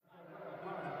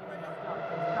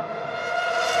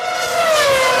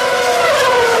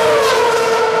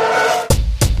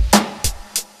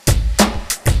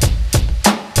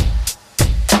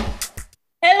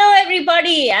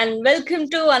and welcome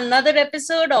to another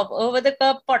episode of Over the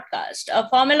Cup podcast, a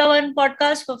Formula One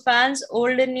podcast for fans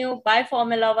old and new by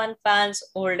Formula One fans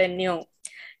old and new.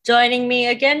 Joining me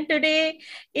again today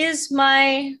is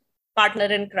my partner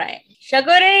in crime,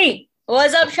 Shaguri.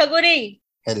 What's up, Shaguri?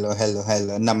 Hello.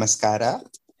 Namaskara.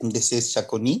 This is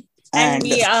Shakuni. And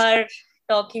we are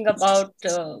talking about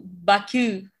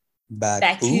Baku.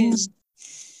 Baku.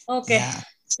 Okay, Yeah.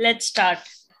 let's start.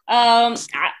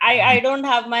 I don't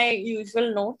have my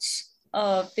usual notes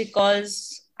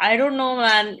because I don't know,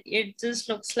 man. It just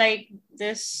looks like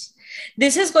this.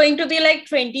 This is going to be like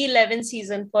 2011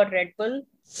 season for Red Bull,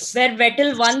 where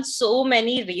Vettel won so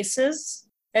many races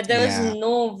that there was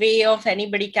no way of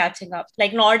anybody catching up.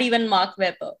 Like not even Mark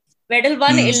Webber. Vettel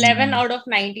won 11 out of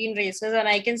 19 races, and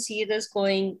I can see this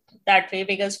going that way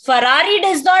because Ferrari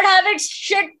does not have its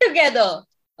shit together.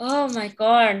 Oh my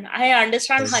God. I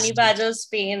understand Honey Badger's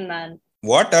pain, man.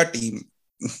 What a team.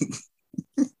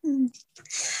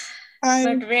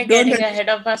 But we're getting ahead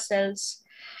of ourselves.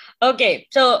 Okay.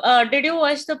 So, did you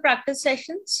watch the practice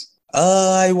sessions?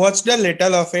 I watched a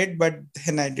little of it, but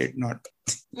then I did not.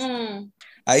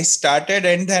 I started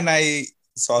and then I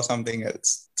saw something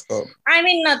else. So. I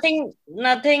mean,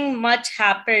 nothing much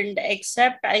happened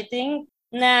except I think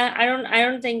I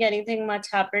don't think anything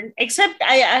much happened except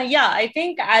I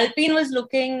think Alpine was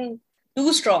looking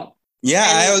too strong. Yeah,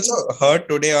 I also heard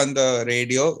today on the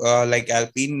radio, like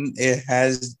Alpine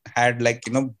has had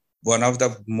one of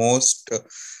the most,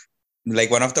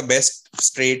 one of the best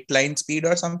straight line speed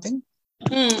or something.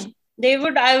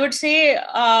 I would say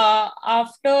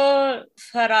after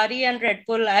Ferrari and Red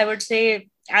Bull, I would say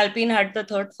Alpine had the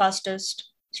third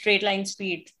fastest straight line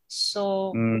speed.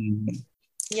 So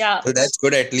yeah. So that's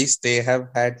good. At least they have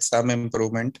had some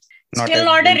improvement. Still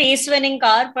not a race-winning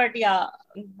car, but yeah,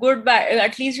 good.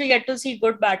 At least we get to see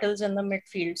good battles in the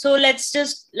midfield. So let's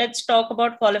talk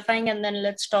about qualifying and then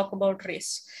let's talk about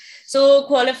race. So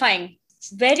qualifying,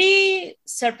 very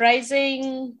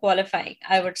surprising qualifying,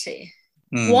 I would say.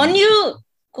 Guan Yu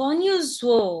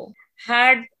Zhou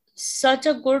had such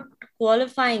a good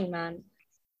qualifying, man.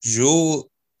 Zhou,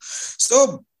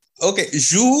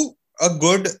 a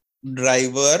good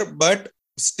driver, but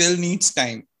still needs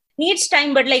time.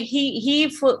 But like he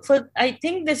for I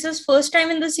think this is first time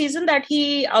in the season that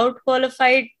he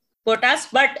out-qualified Bottas.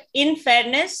 But in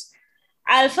fairness,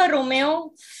 Alfa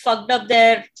Romeo fucked up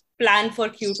their plan for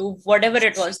Q2, whatever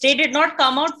it was. They did not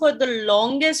come out for the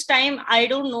longest time. I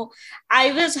don't know.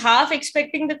 I was half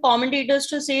expecting the commentators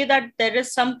to say that there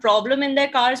is some problem in their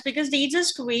cars because they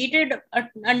just waited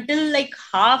until like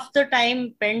half the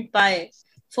time went by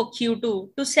for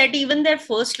Q2 to set even their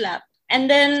first lap. And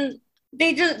then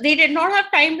they did not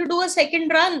have time to do a second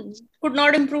run, could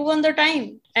not improve on the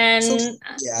time. And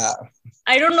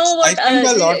I don't know what... I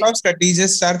think a lot of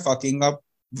strategists are fucking up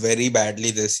very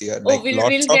badly this year. We'll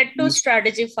get to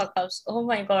strategy fuck-ups. Oh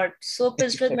my God. So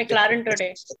pissed with McLaren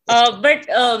today. But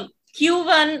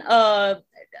Q1,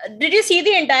 did you see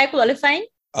the entire qualifying?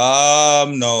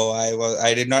 No,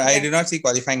 I did not. Okay. I did not see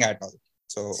qualifying at all.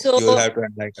 So you'll have to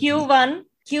enlighten.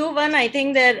 Q1, I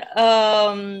think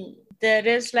there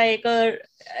is like a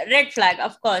red flag,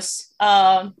 of course.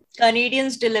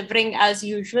 Canadians delivering as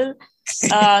usual.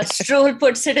 Stroll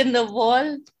puts it in the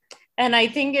wall. And I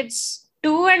think it's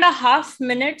 2.5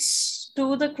 minutes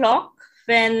to the clock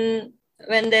when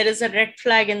there is a red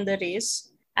flag in the race,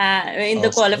 in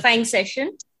the qualifying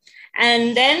session.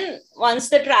 And then once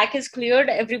the track is cleared,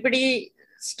 everybody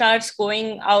starts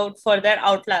going out for their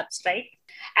outlaps, right?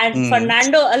 And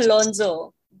Fernando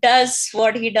Alonso does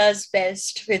what he does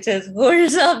best, which is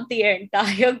holds up the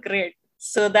entire grid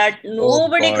so that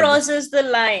nobody crosses the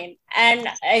line. And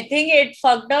I think it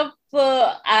fucked up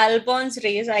Albon's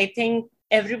race. I think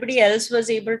everybody else was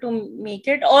able to make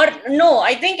it. Or no,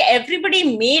 I think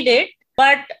everybody made it.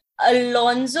 But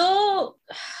Alonso,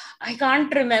 I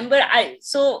can't remember. I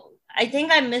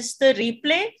think I missed the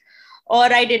replay or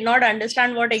I did not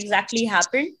understand what exactly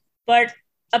happened. But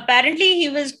apparently he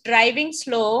was driving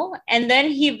slow and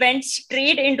then he went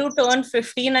straight into turn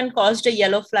 15 and caused a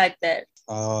yellow flag there.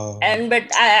 But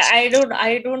I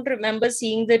don't remember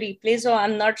seeing the replay, so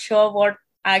I'm not sure what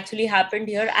actually happened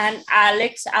here. And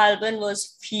Alex Albon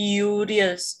was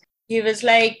furious. He was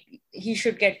like, he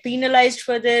should get penalized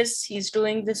for this. He's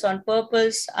doing this on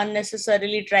purpose,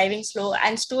 unnecessarily driving slow.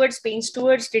 And Spain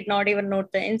stewards did not even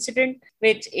note the incident,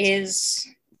 which is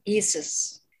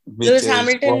aces. Lewis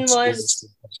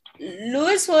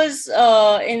was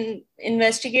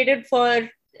investigated for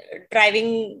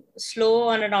driving slow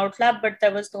on an outlap, but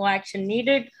there was no action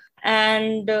needed.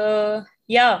 And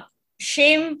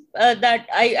shame that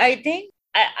I think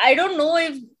I don't know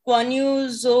if Guan Yu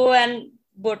Zhou and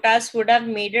Bottas would have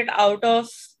made it out of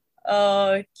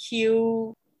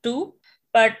Q2,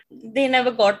 but they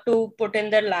never got to put in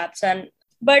their laps.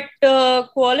 But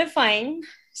qualifying,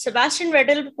 Sebastian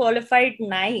Vettel qualified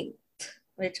ninth,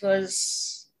 which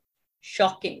was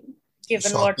shocking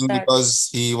given what Shocking that.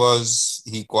 because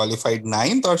he qualified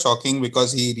ninth, or shocking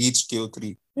because he reached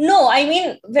Q3? No, I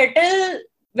mean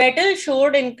Vettel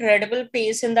showed incredible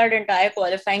pace in that entire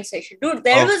qualifying session. Dude,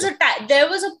 there was a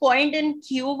point in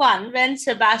Q1 when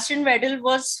Sebastian Vettel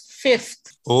was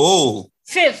fifth. Oh.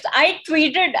 Fifth. I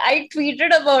tweeted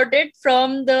about it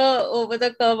from the Over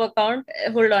the Curve account.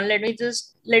 Hold on, let me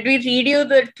read you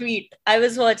the tweet. I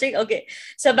was watching. Okay.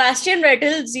 Sebastian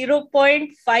Vettel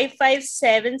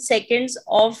 0.557 seconds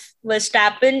off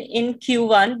Verstappen in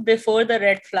Q1 before the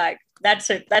red flag. That's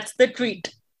it. That's the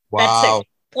tweet. Wow. That's it.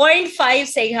 0.5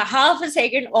 second, half a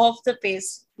second off the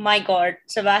pace. My God,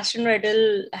 Sebastian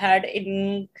Vettel had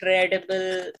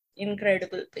incredible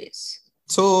pace.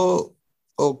 So,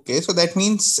 okay, so that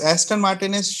means Aston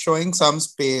Martin is showing some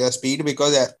speed,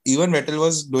 because even Vettel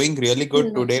was doing really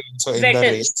good today also in the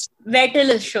race. Vettel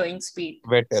is showing speed.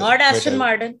 Not Aston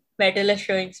Martin. Vettel is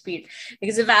showing speed.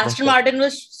 Because if Aston Martin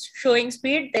was showing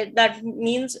speed, that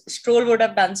means Stroll would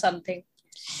have done something.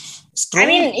 I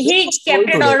mean, he kept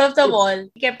it out of the wall.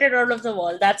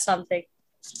 That's something.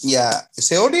 Yeah.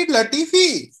 So did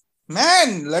Latifi.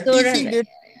 Man, Latifi did.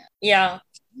 Yeah.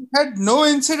 He had no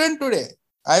incident today.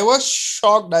 I was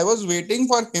shocked. I was waiting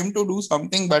for him to do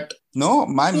something, but no,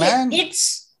 man. I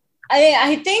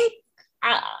think,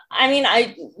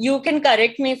 you can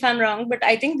correct me if I'm wrong, but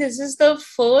I think this is the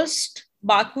first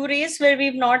Baku race where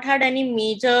we've not had any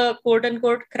major quote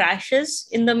unquote crashes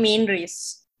in the main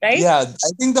race. Right? Yeah,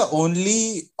 I think the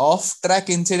only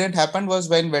off-track incident happened was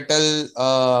when Vettel,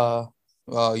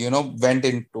 went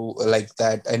into like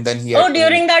that, and then he had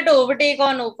during that overtake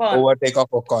on Ocon. Overtake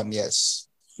of Ocon, yes.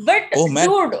 But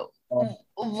dude,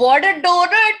 what a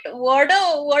donut!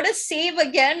 What a save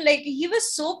again! Like, he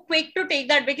was so quick to take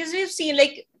that, because we've seen,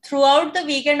 like, throughout the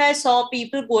weekend, I saw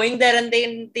people going there and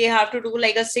they have to do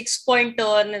like a 6-point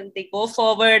turn, and they go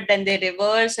forward, then they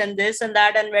reverse, and this and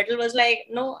that. And Vettel was like,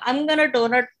 no, I'm gonna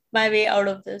donut my way out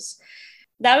of this.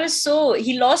 That was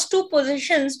he lost 2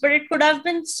 positions, but it could have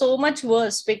been so much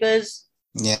worse, because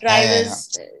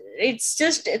drivers, it's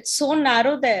so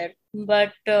narrow there.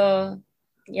 But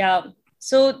yeah,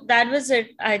 so that was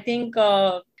it. I think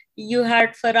you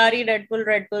had Ferrari, Red Bull,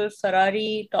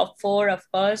 Ferrari, top 4, of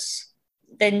course.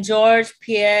 Then George,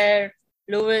 Pierre,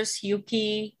 Lewis,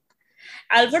 Yuki.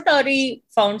 AlphaTauri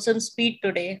found some speed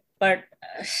today, but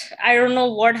I don't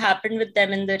know what happened with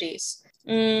them in the race.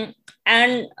 And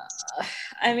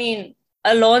I mean,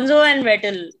 Alonso and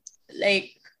Vettel,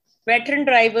 like, veteran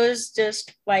drivers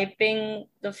just wiping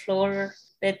the floor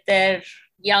with their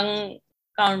young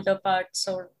counterparts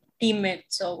or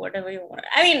teammates or whatever you want.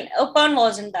 I mean, Ocon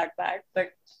wasn't that bad,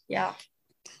 but yeah.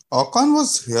 Ocon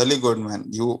was really good,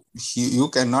 man. You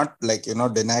cannot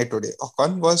deny today.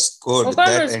 Ocon was good.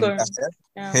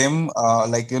 Him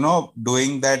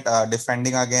doing that,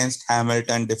 defending against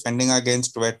Hamilton, defending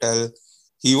against Vettel.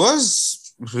 He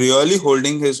was really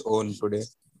holding his own today.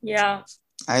 Yeah.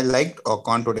 I liked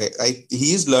Ocon today.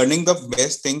 He's learning the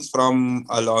best things from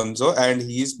Alonso, and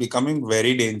he's becoming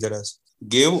very dangerous.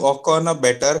 Give Ocon a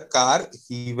better car,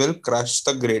 he will crush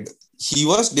the grid. He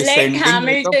was defending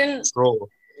like a pro.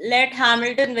 Let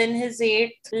Hamilton win his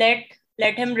 8th.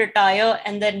 Let him retire,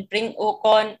 and then bring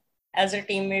Ocon as a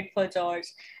teammate for George.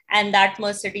 And that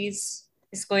Mercedes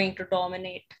is going to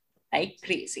dominate like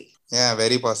crazy. Yeah,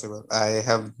 very possible. I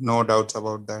have no doubts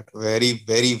about that. Very,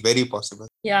 very, very possible.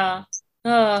 Yeah.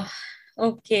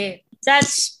 Okay.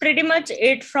 That's pretty much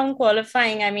it from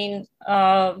qualifying. I mean,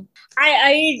 I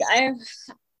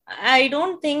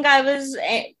don't think I was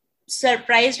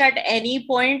surprised at any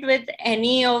point with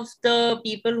any of the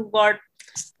people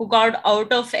who got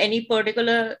out of any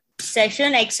particular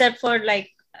session, except for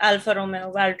like Alfa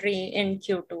Romeo, Valtteri in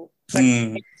Q2. But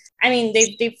I mean,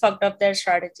 they fucked up their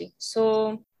strategy.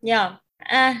 So yeah,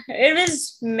 it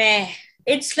was meh.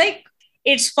 It's like,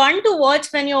 it's fun to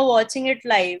watch when you're watching it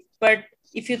live, but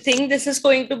if you think this is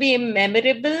going to be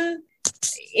memorable,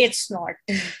 it's not.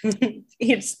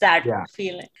 It's that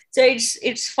feeling. So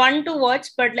it's fun to watch,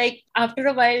 but like after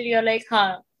a while you're like,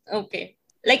 okay.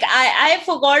 Like I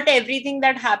forgot everything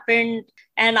that happened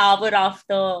an hour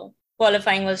after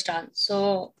qualifying was done.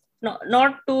 So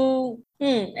not too.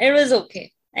 It was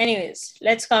okay. Anyways,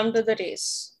 let's come to the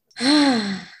race.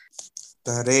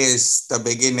 The race, the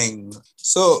beginning.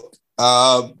 So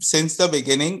since the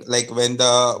beginning, like when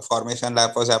the formation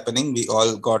lap was happening, we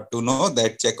all got to know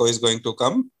that Checo is going to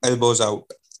come elbows out.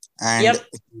 And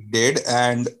he did.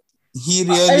 And He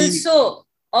really...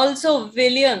 Also,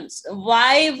 Williams,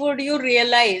 why would you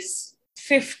realize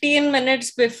 15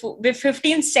 minutes before,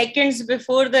 15 seconds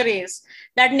before the race,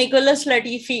 that Nicholas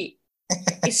Latifi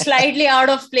is slightly out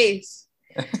of place?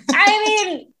 I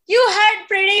mean, you had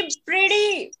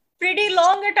pretty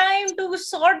long a time to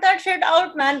sort that shit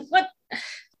out, man. But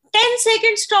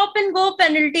 10-second stop and go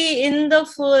penalty in the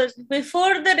first,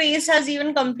 before the race has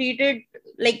even completed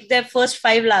like their first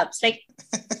 5 laps. Like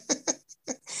 10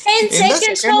 in the seconds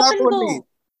second stop lap and only. go.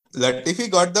 Latifi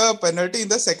got the penalty in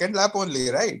the second lap only,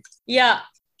 right? Yeah.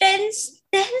 10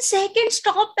 seconds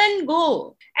stop and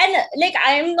go. And like,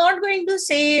 I'm not going to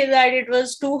say that it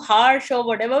was too harsh or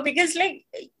whatever, because like,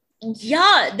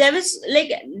 yeah, there is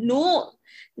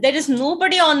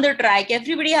nobody on the track.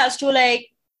 Everybody has to like,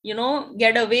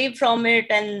 get away from it,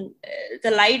 and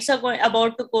the lights are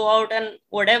about to go out and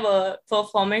whatever for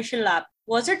formation lap.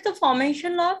 Was it the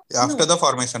formation lap? After the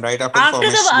formation, right?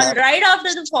 Right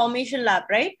after the formation lap,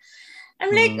 right?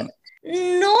 I'm like,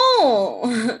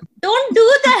 no, don't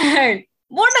do that.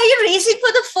 What, are you racing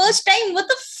for the first time?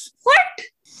 What?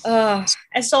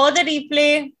 I saw the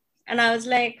replay and I was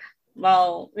like,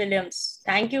 wow, Williams,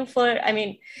 thank you for, I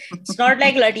mean, it's not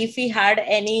like Latifi had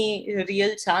any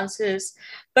real chances,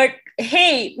 but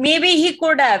hey, maybe he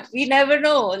could have. We never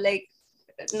know. Like,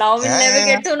 now we'll never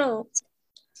get to know.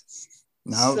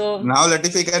 Now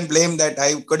Latifi can blame that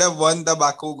I could have won the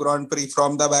Baku Grand Prix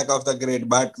from the back of the grid,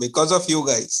 but because of you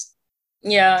guys.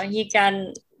 Yeah, he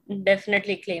can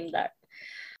definitely claim that.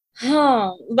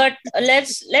 But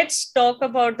let's talk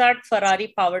about that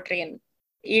Ferrari powertrain.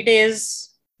 It is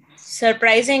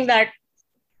surprising that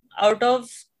out of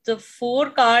the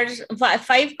 5 cars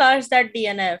that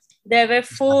DNF, there were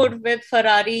 4 with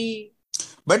Ferrari.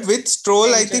 But with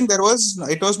Stroll, I think it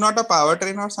was not a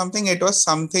powertrain or something. It was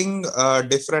something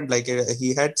different. Like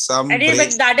he had some. But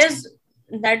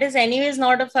that is anyways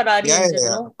not a Ferrari engine.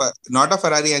 No? Not a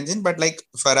Ferrari engine, but like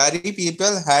Ferrari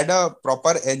people had a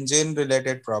proper engine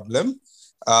related problem.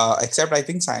 Except I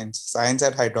think Science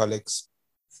had hydraulics.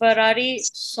 Ferrari,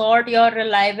 sort your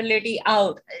reliability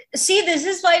out. See, this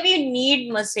is why we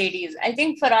need Mercedes. I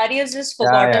think Ferrari has just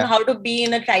forgotten how to be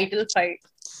in a title fight.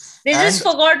 They just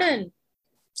forgotten.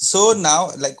 So now,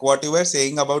 like what you were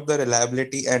saying about the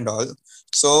reliability and all.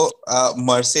 So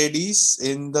Mercedes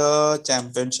in the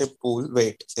championship pool,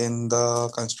 in the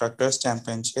Constructors'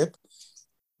 Championship,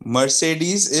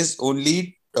 Mercedes is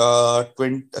only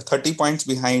 30 points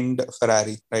behind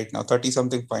Ferrari right now,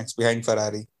 30-something points behind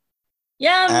Ferrari.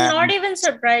 Yeah, I'm not even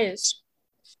surprised.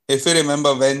 If you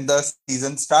remember when the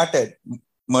season started,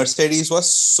 Mercedes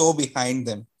was so behind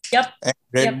them. Yep. And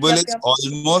Red Bull is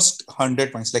almost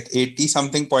 100 points, like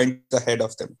 80-something points ahead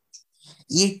of them.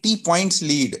 80 points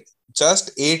lead,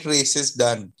 just 8 races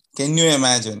done. Can you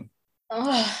imagine?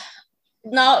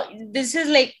 Now, this is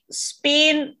like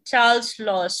Spain, Charles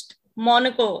lost.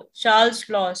 Monaco, Charles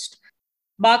lost.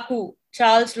 Baku,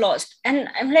 Charles lost. And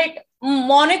I'm like,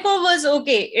 Monaco was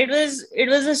okay. It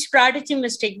was a strategy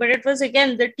mistake, but it was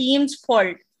again the team's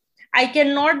fault. I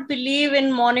cannot believe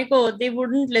in Monaco they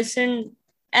wouldn't listen.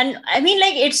 And I mean,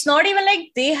 like, it's not even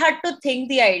like they had to think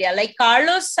the idea. Like,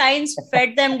 Carlos Sainz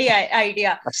fed them the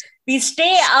idea. We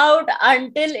stay out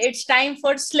until it's time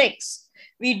for slicks.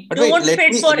 We don't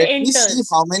fit for inters. Let me see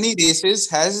how many races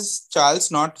has Charles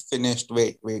not finished.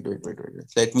 Wait.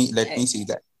 Let me see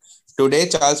that. Today,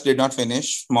 Charles did not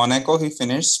finish. Monaco, he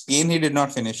finished. Spain, he did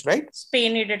not finish, right?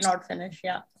 Spain, he did not finish,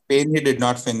 yeah. Spain, he did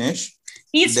not finish.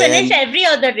 He's finished every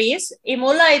other race.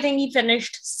 Imola, I think he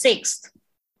finished 6th.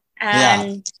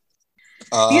 And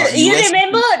you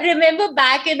remember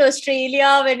back in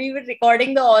Australia when we were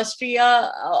recording the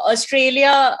Australia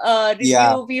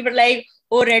review, we were like,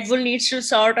 oh, Red Bull needs to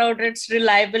sort out its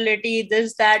reliability,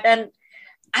 this, that. And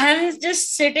I'm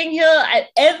just sitting here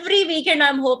every weekend.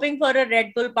 I'm hoping for a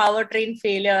Red Bull powertrain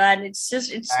failure, and it's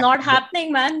not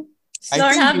happening, man. It's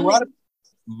not happening.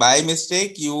 By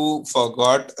mistake, you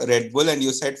forgot Red Bull and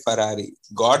you said Ferrari.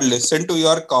 God listened to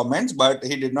your comments, but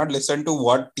he did not listen to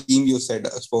what team you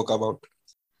spoke about.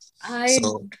 I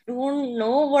don't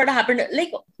know what happened.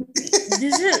 Like,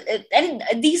 this is, and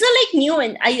these are like new.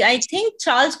 And I think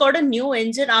Charles got a new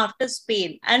engine after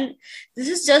Spain, and this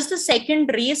is just the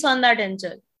second race on that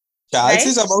engine. Charles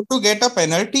is about to get a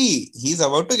penalty. He's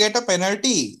about to get a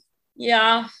penalty.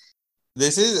 Yeah.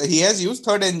 He has used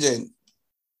third engine.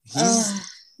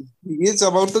 He is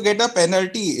about to get a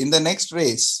penalty in the next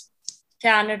race.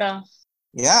 Canada.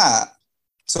 Yeah.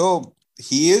 So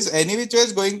he is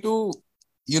going to,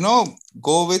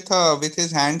 go with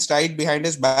his hands tied behind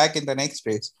his back in the next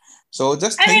race. So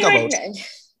just think about it.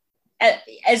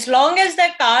 as long as the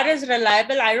car is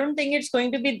reliable, I don't think it's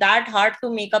going to be that hard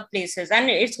to make up places. And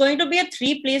it's going to be a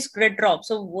 3-place grid drop.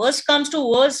 So worst comes to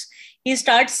worst, he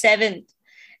starts 7th,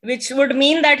 which would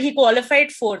mean that he qualified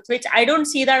 4th, which I don't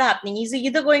see that happening. He's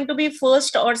either going to be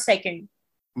 1st or 2nd.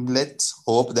 Let's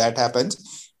hope that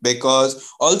happens. Because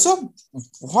also,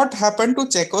 what happened to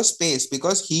Checo's pace?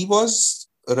 Because he was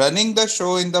running the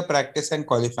show in the practice and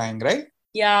qualifying, right?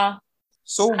 Yeah.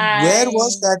 So where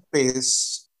was that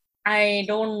pace? I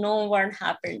don't know what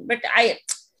happened, but I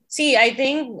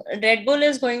think Red Bull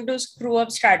is going to screw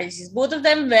up strategies. Both of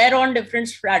them were on different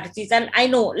strategies. And I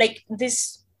know like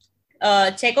this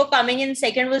Checo coming in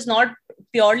 2nd was not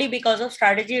purely because of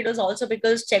strategy. It was also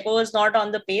because Checo was not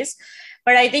on the pace.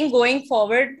 But I think going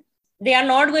forward, they are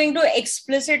not going to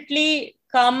explicitly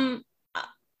come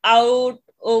out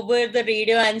over the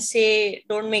radio and say,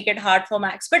 don't make it hard for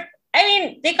Max. But I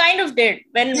mean, they kind of did.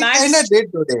 When They kind of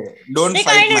did today. Don't they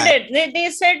fight, kind of Max. did. They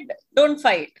said, don't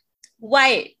fight.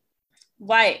 Why?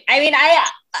 I mean,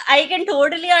 I can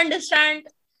totally understand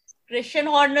Christian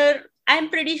Horner. I'm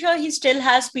pretty sure he still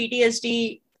has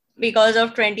PTSD because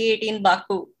of 2018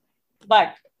 Baku.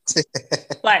 But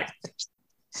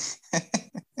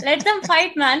let them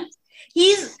fight, man.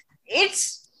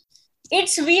 It's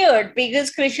weird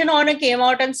because Christian Horner came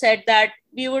out and said that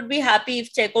we would be happy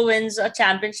if Checo wins a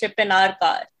championship in our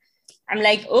car. I'm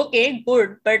like, okay,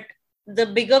 good. But the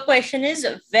bigger question is,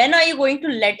 when are you going to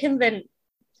let him win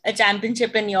a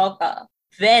championship in your car?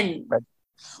 When?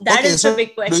 That is the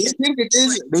big question.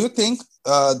 Do you think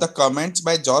the comments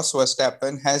by Jos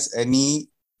Verstappen has any,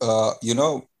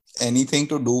 anything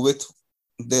to do with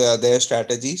their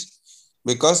strategies?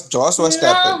 Because Jos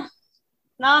Verstappen...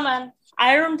 No, man.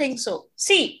 I don't think so.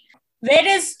 See,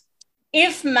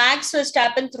 if Max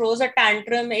Verstappen throws a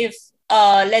tantrum, if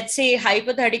let's say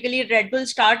hypothetically Red Bull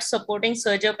starts supporting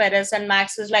Sergio Perez and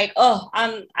Max is like,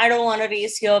 I don't want to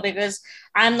race here because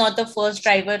I'm not the first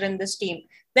driver in this team.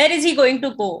 Where is he going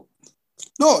to go?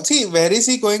 No, see, where is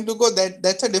he going to go?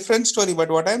 That's a different story. But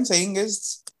what I'm saying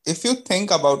is, if you think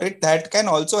about it, that can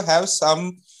also have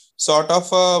some sort of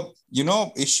a,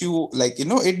 issue. Like,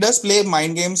 it does play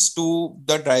mind games to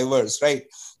the drivers, right?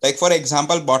 Like, for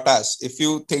example, Bottas, if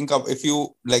you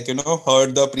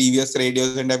heard the previous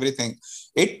radios and everything,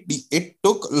 it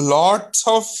took lots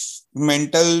of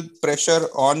mental pressure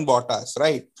on Bottas,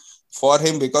 right? For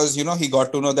him, because, he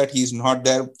got to know that he's not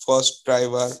their first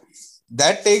driver.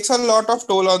 That takes a lot of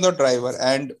toll on the driver.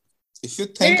 And if you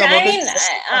think about it...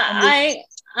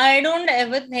 I don't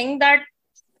ever think that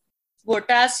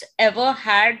Bottas ever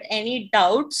had any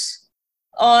doubts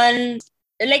on,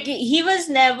 like, he was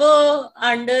never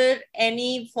under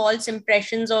any false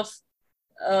impressions of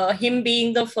him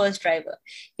being the first driver.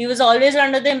 He was always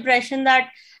under the impression that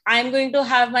I'm going to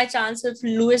have my chance if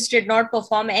Lewis did not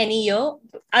perform any year.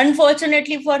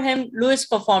 Unfortunately for him, Lewis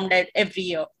performed every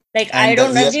year. Like, and I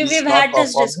don't know. We've had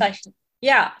this discussion.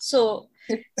 Yeah. So,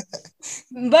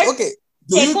 but okay.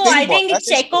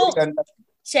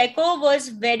 Checo was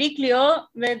very clear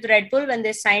with Red Bull when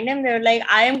they signed him. They were like,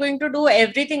 I am going to do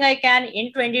everything I can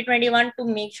in 2021 to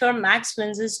make sure Max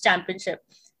wins his championship.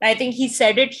 I think he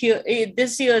said it here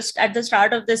this year, at the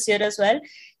start of this year as well.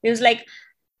 He was like,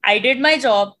 I did my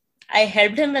job. I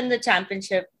helped him win the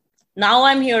championship. Now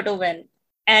I'm here to win.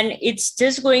 And it's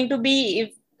just going to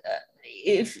be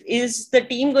if is the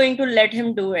team going to let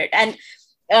him do it? And,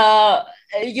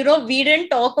 we didn't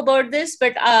talk about this,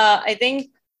 but I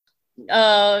think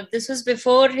this was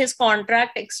before his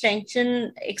contract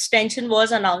extension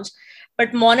was announced.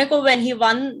 But Monaco, when he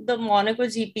won the Monaco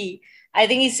GP, I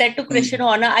think he said to Christian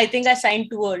Horner, I think I signed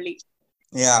too early.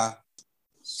 Yeah.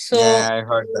 So, yeah, I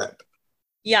heard that.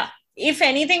 Yeah. If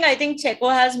anything, I think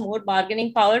Checo has more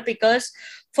bargaining power because,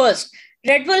 first,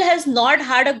 Red Bull has not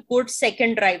had a good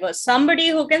second driver, somebody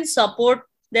who can support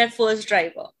their first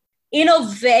driver in a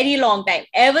very long time.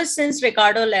 Ever since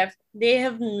Ricciardo left, they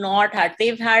have not had.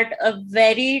 They've had a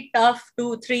very tough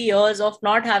 2-3 years of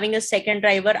not having a second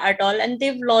driver at all, and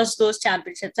they've lost those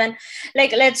championships. And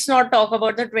like, let's not talk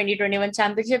about the 2021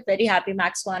 championship. Very happy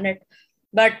Max won it,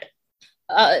 but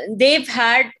they've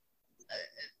had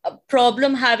a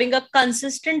problem having a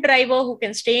consistent driver who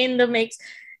can stay in the mix.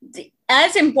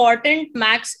 As important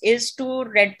Max is to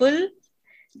Red Bull,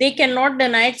 they cannot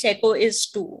deny Checo is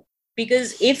too.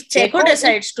 Because if Checo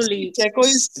decides to leave...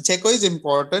 Checo is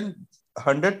important,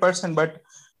 100%, but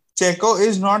Checo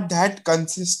is not that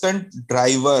consistent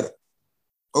driver.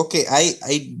 Okay,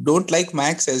 I don't like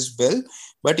Max as well,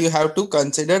 but you have to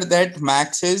consider that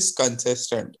Max is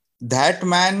consistent. That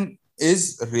man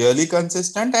is really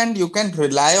consistent, and you can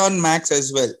rely on Max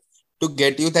as well to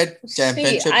get you that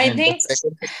championship. I think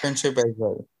second championship as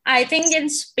well. I think in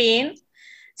Spain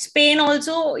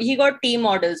also, he got team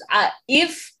orders.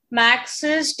 If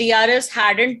Max's DRS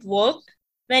hadn't worked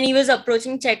when he was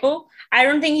approaching Checo, I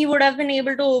don't think he would have been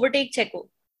able to overtake Checo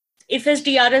if his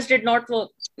DRS did not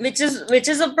work, which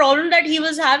is a problem that he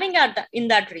was having in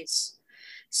that race.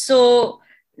 So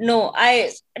no,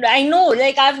 I know,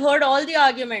 like I've heard all the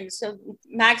arguments. So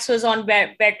Max was on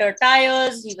better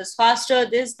tires, he was faster,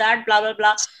 this, that, blah, blah,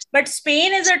 blah. But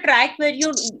Spain is a track where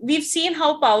we've seen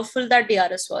how powerful that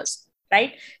DRS was,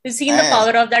 right? We've seen the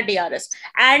power of that DRS.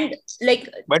 And like,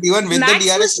 but even with Max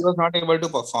the DRS, he was not able to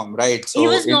perform, right? he So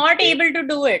was not able to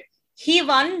do it. He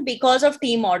won because of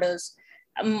team orders.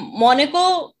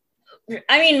 Monaco,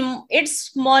 I mean,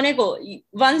 it's Monaco.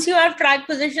 Once you have track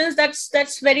positions,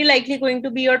 that's very likely going to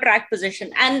be your track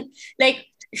position. And like,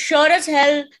 sure as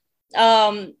hell,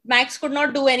 Max could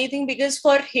not do anything because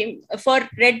for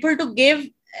Red Bull to give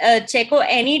Checo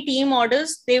any team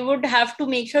orders, they would have to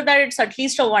make sure that it's at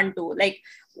least a 1-2. Like,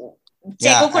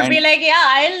 Checo could be like, yeah,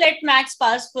 I'll let Max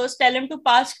pass first. Tell him to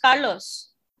pass Carlos.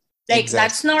 Like,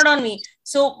 that's not on me.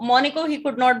 So Monaco, he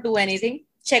could not do anything.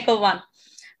 Checo won.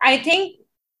 I think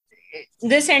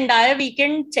this entire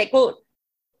weekend, Checo,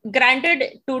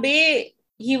 granted, today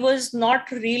he was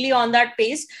not really on that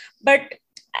pace, but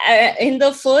in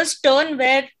the first turn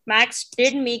where Max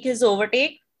did make his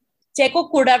overtake,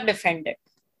 Checo could have defended.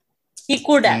 He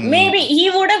could have. Maybe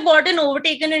he would have gotten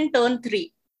overtaken in turn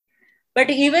 3, but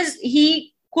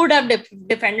he could have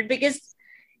defended because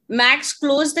Max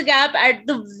closed the gap at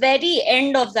the very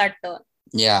end of that turn.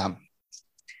 Yeah.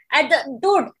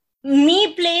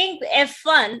 Me playing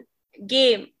F1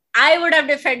 game, I would have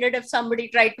defended if somebody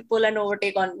tried to pull an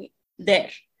overtake on me there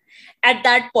at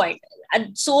that point.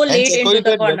 And so late into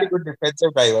the corner. Very good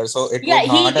defensive driver, so it yeah,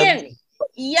 would not have.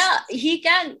 Yeah, he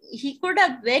can. He could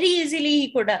have very easily.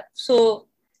 He could have. So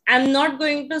I'm not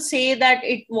going to say that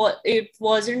it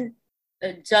wasn't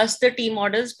just the team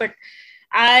orders, but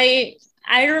I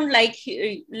don't like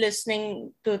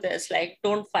listening to this. Like,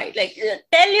 don't fight. Like,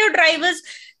 tell your drivers.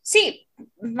 See,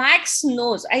 Max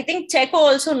knows. I think Checo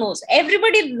also knows.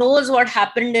 Everybody knows what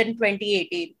happened in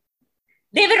 2018.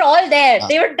 They were all there.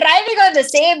 They were driving on the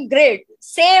same grid,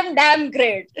 same damn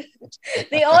grid.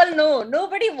 They all know.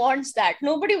 Nobody wants that.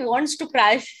 Nobody wants to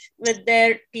crash with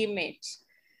their teammates,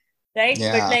 right?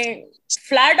 Yeah. But like,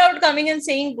 flat out coming and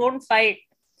saying, don't fight.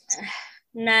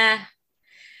 Nah.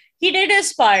 He did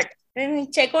his part. Then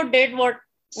Checo did what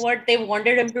they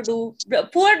wanted him to do. The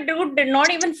poor dude did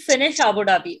not even finish Abu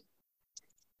Dhabi.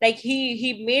 Like,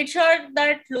 he made sure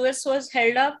that Lewis was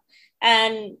held up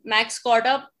and Max caught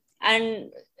up.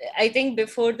 And I think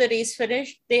before the race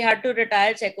finished, they had to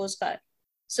retire Checo's car.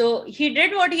 So he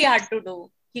did what he had to do.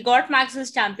 He got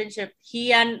Max's championship,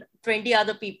 he and 20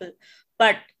 other people.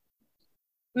 But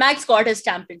Max got his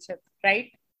championship,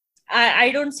 right? I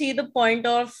don't see the point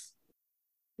of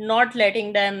not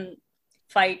letting them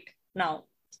fight now.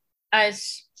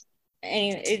 It's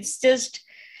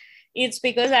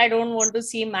because I don't want to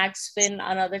see Max win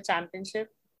another championship.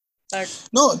 But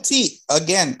no, see,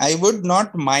 again, I would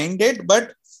not mind it,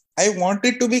 but I want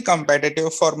it to be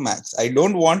competitive for Max. I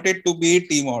don't want it to be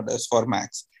team orders for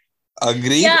Max.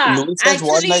 Agreed. Yeah, Lewis has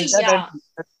won like that. Yeah.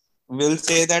 And will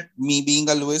say that me being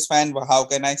a Lewis fan, how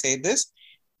can I say this?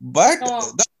 But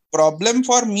the problem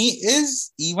for me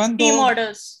is even team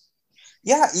orders.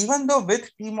 Yeah, even though with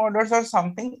team orders or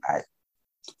something,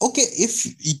 if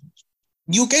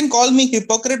you can call me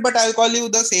hypocrite, but I'll call you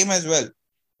the same as well.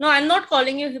 No, I'm not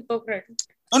calling you hypocrite.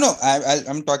 No,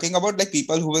 I'm talking about like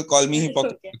people who will call me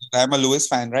hypocrite. Okay. I'm a Lewis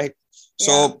fan, right?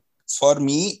 So for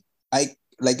me,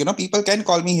 people can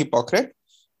call me hypocrite,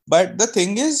 but the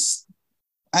thing is,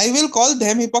 I will call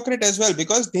them hypocrite as well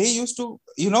because they used to,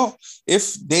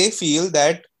 if they feel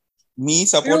that me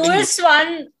supporting Lewis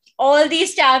won all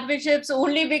these championships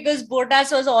only because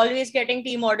Bottas was always getting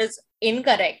team orders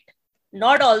incorrect.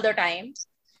 Not all the time.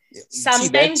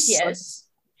 Sometimes, yes.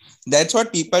 That's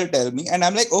what people tell me. And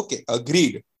I'm like, okay,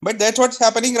 agreed. But that's what's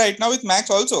happening right now with Max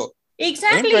also.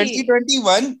 Exactly. In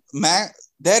 2021,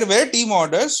 there were team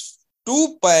orders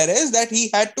to Perez that he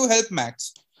had to help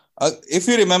Max. If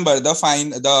you remember the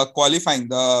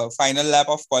final lap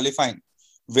of qualifying,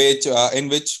 in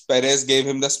which Perez gave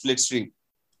him the split stream.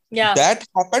 Yeah. That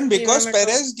happened because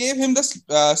Perez gave him the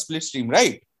split stream,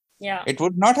 right? Yeah. It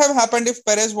would not have happened if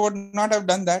Perez would not have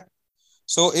done that.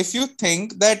 So if you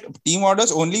think that team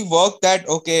orders only work that,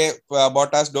 okay,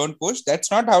 Bottas don't push, that's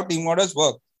not how team orders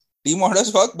work. Team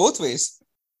orders work both ways.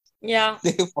 Yeah.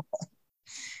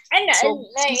 So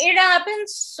like, it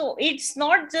happens. So it's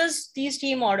not just these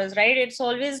team orders, right? It's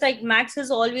always like Max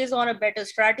is always on a better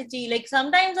strategy. Like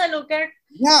sometimes I look at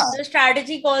yeah, the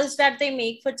strategy calls that they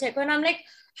make for Checo, and I'm like,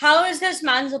 how is this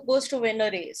man supposed to win a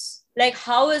race? Like,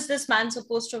 how is this man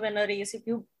supposed to win a race if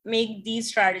you make these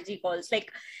strategy calls?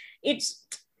 Like, it's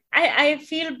I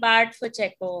feel bad for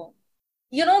Checo.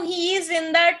 You know, he is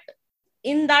in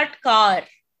that car,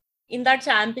 in that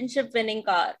championship winning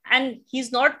car, and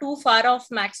he's not too far off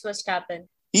Max Verstappen.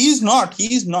 he's not.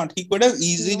 He's not. He could have Not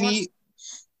easily,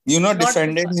 not too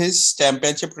defended far. his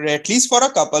championship at least for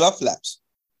a couple of laps.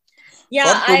 For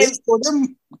Yeah, I today's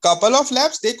podium, couple of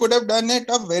laps, they could have done it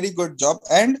a very good job.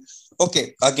 And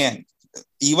okay, again,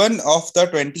 even of the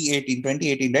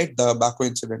 2018, right? The Baku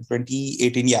incident,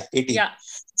 2018, yeah, 18. yeah.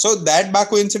 So that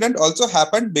Baku incident also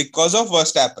happened because of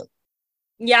Verstappen.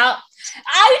 Yeah,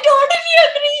 I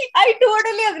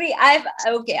totally agree.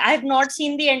 I've not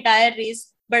seen the entire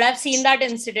race, but I've seen that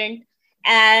incident,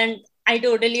 and I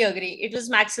totally agree. It was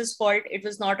Max's fault. It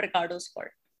was not Ricardo's fault.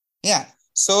 Yeah.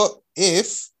 So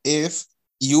if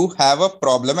you have a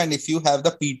problem and if you have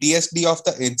the PTSD of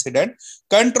the incident,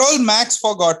 control Max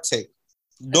for God's sake.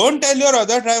 Don't tell your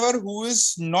other driver who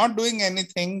is not doing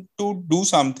anything to do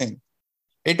something.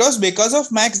 It was because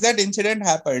of Max that incident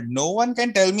happened. No one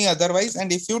can tell me otherwise.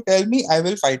 And if you tell me, I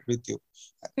will fight with you.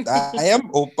 I am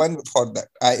open for that.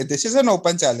 This is an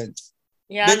open challenge.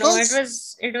 Yeah, no,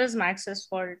 Because it was Max's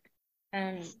fault,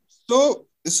 and so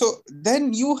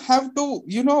then you have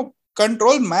to,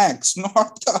 control Max,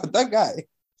 not the other guy.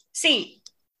 see,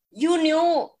 you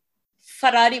knew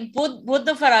Ferrari, both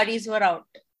the Ferraris were out,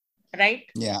 right?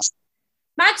 Yeah.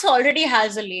 Max already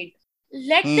has a lead.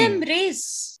 Let them Hmm.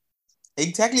 race.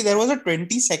 Exactly. There was a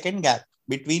 20-second gap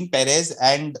between Perez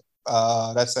and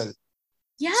Russell.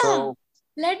 Yeah, So,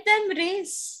 let them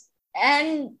race.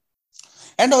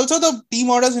 and also the team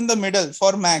orders in the middle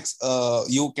for Max.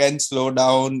 You can slow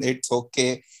down. It's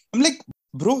okay. I'm like,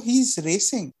 bro, he's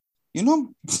racing. You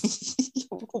know,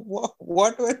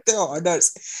 what were the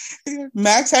orders?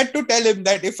 Max had to tell him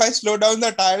that if I slow down,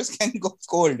 the tires can go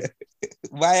cold.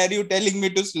 Why are you telling me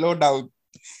to slow down?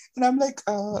 And I'm like,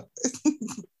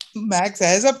 Max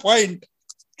has a point.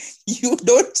 You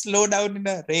don't slow down in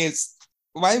a race.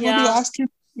 Why would you Yeah, ask him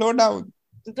to slow down?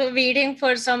 so waiting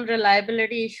for some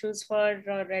reliability issues for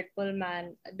Red Bull,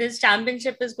 man. This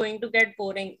championship is going to get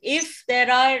boring. If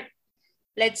there are,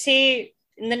 let's say,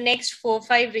 in the next 4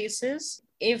 5 races,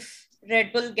 if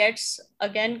Red Bull gets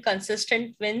again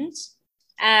consistent wins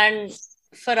and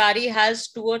Ferrari has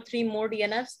 2 or 3 more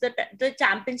DNFs, the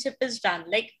championship is done.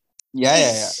 Like Yeah.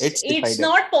 It's it's decided.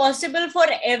 not possible for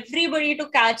everybody to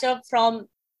catch up from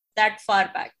that far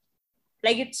back.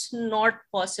 Like it's not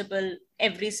possible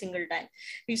every single time.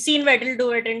 We've seen Vettel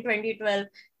do it in 2012.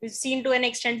 We've seen to an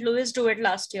extent Lewis do it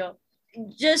last year.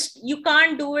 Just you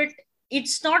can't do it.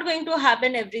 It's not going to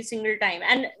happen every single time.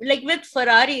 And like with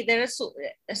Ferrari, there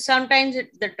are sometimes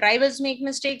the drivers make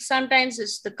mistakes. Sometimes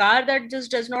it's the car that just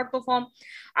does not perform.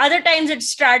 Other times it's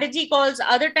strategy calls.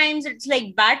 Other times it's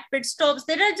like bad pit stops.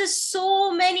 There are just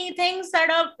so many things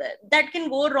that can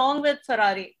go wrong with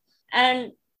Ferrari.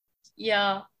 And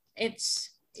yeah, it's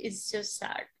just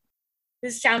sad.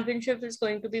 This championship is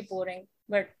going to be boring,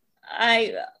 but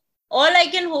I all I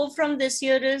can hope from this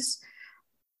year is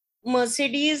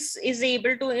Mercedes is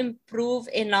able to improve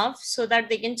enough so that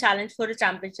they can challenge for a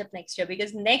championship next year,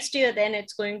 because next year then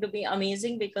it's going to be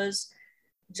amazing, because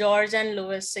George and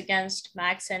Lewis against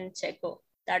Max and Checo,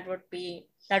 that would be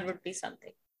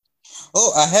something.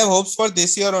 Oh, I have hopes for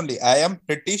this year only. I am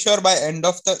pretty sure by end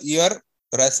of the year,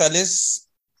 Russell is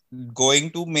going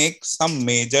to make some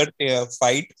major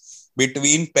fight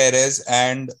between Perez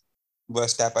and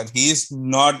Verstappen. He is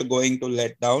not going to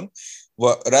let down.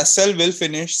 Russell will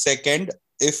finish second,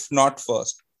 if not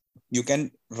first. You can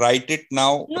write it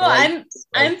now. No, Right, right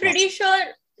I'm now. pretty sure.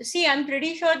 See, I'm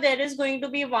pretty sure there is going to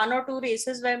be 1 or 2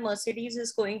 races where Mercedes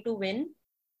is going to win.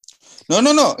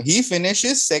 No. He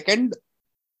finishes second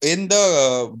in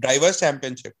the drivers'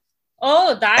 championship.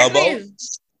 Oh, that About way.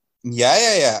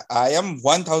 yeah. I am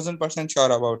 1000%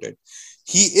 sure about it.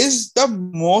 He is the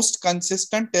most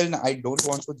consistent till now. I don't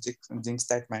want to jinx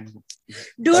that man.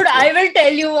 Dude, Touch wood. I will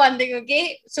tell you one thing,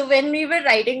 okay? So when we were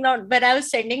writing down, when I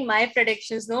was sending my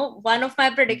predictions, no, one of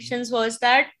my predictions was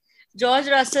that George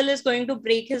Russell is going to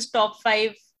break his top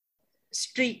 5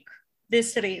 streak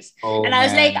this race. Oh And I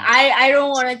was like, man. I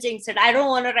don't want to jinx it. I don't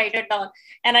want to write it down.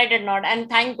 And I did not. And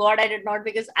thank God I did not,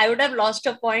 because I would have lost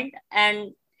a point.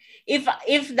 And if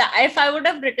I would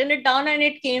have written it down and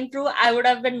it came true, I would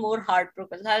have been more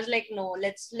heartbroken. So I was like, no,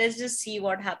 let's just see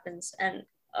what happens. And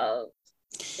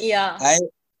yeah.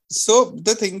 So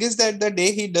the thing is that the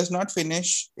day he does not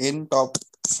finish in top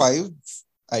 5,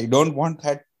 I don't want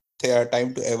that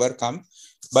time to ever come.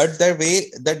 But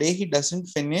the day he doesn't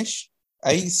finish,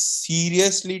 I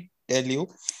seriously tell you,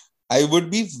 I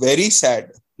would be very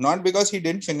sad. Not because he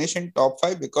didn't finish in top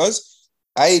 5, because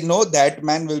I know that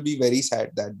man will be very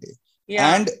sad that day.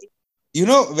 Yeah. And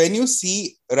when you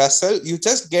see Russell, you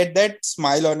just get that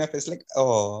smile on your face, like,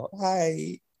 oh,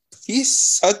 hi. He's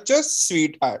such a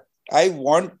sweetheart. I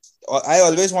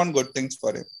always want good things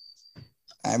for him.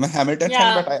 I'm a Hamilton fan,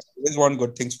 Yeah. but I always want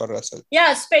good things for Russell.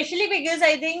 Yeah, especially because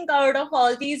I think out of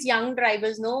all these young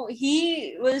drivers, no,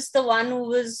 he was the one who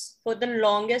was for the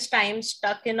longest time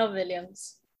stuck in a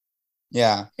Williams.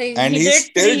 Yeah. And He he did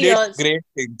still 3 did years. great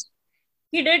things.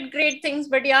 He did great things,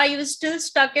 but yeah, he was still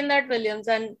stuck in that Williams.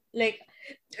 And like,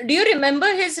 do you remember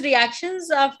his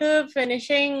reactions after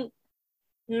finishing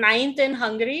 9th in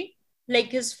Hungary?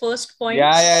 Like his first Yeah, points?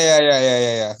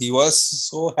 yeah. He was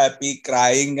so happy,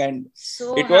 crying, and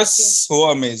So it was happy.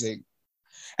 so amazing.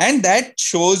 And that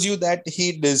shows you that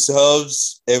he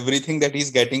deserves everything that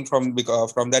he's getting from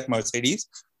that Mercedes.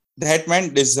 That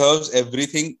man deserves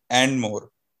everything and more.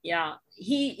 Yeah,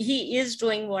 he is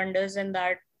doing wonders in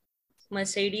that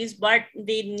Mercedes, but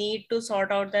they need to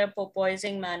sort out their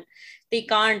porpoising, man. They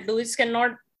can't. Lewis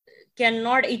cannot.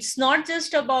 It's not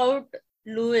just about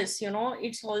Lewis,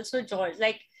 it's also George.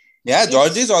 Like Yeah,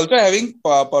 George is it's also having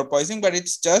porpoising, but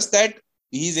it's just that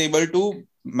he's able to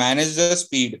manage the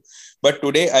speed. But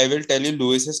today, I will tell you,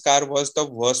 Lewis's car was the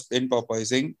worst in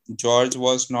porpoising. George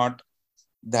was not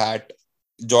that.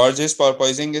 George's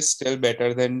porpoising is still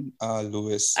better than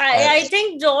Lewis. I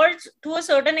think George, to a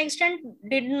certain extent,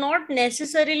 did not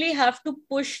necessarily have to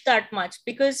push that much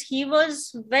because he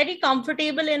was very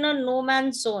comfortable in a no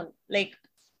man's zone. Like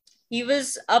he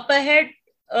was up ahead.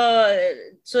 Uh,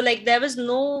 so like there was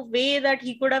no way that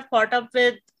he could have caught up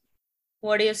with,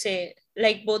 what do you say,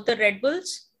 like both the Red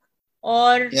Bulls,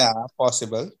 or Yeah,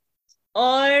 possible.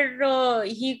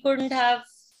 he couldn't have,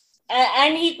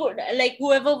 and he could, like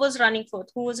whoever was running fourth,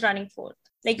 who was running fourth.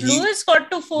 Like He Lewis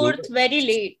got to fourth very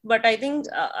late, but I think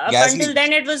up until Gasly.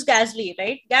 then it was Gasly,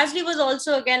 right? Gasly was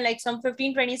also again like some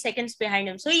 15-20 seconds behind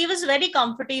him, so he was very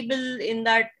comfortable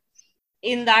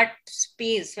in that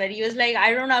space where he was like,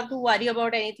 I don't have to worry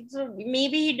about anything. So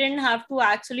maybe he didn't have to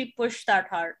actually push that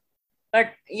hard.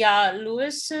 But yeah,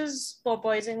 Lewis's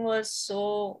porpoising was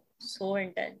so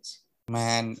intense.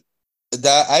 Man,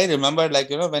 I remember, like,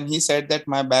 when he said that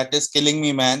my back is killing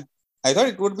me, man. I thought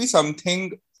it would be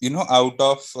something, out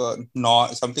of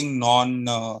something non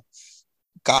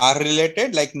car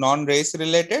related, like non race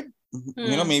related.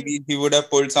 Maybe he would have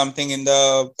pulled something in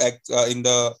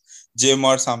the gym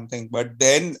or something. But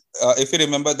then, if you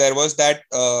remember, there was that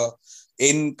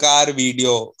in car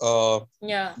video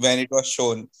Yeah. when it was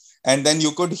shown, and then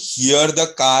you could hear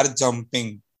the car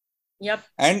jumping. Yep.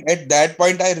 And at that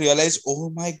point, I realized,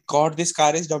 oh my God, this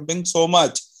car is jumping so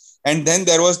much. And then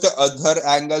there was the other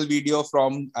angle video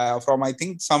from I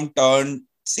think some turn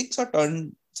 6 or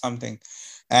turn something.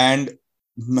 And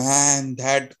man,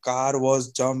 that car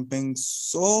was jumping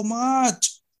so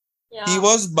much. He Yeah.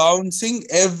 was bouncing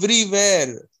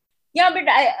everywhere. Yeah, but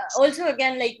I also,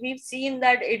 again, like we've seen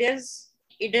that it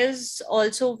is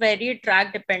also very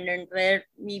track dependent, where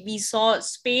we saw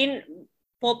Spain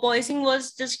porpoising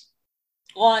was just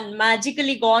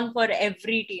magically gone for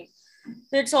every team.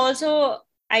 So it's also,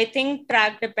 I think,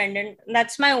 track dependent.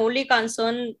 That's my only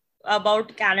concern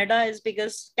about Canada, is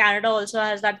because Canada also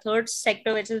has that third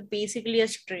sector, which is basically a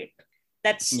straight.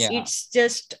 Yeah. It's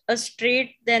just a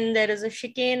straight, then there is a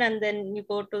chicane, and then you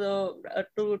go to the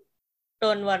to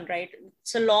turn one, right?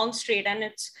 It's a long straight, and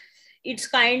it's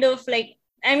kind of like,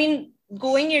 I mean,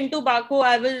 going into Baku,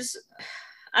 I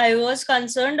was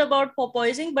concerned about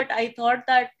porpoising, but I thought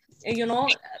that,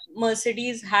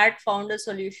 Mercedes had found a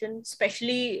solution,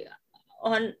 especially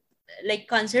on, like,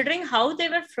 considering how they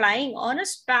were flying on a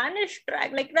Spanish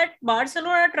track. Like that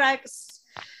Barcelona track is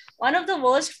one of the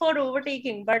worst for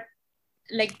overtaking, but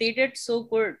like they did so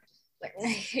good. But,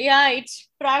 yeah, it's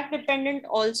track dependent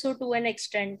also to an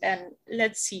extent, and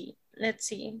let's see.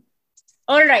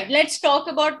 All right, let's talk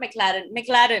about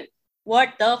McLaren.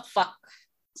 What the fuck?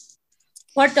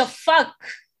 What the fuck?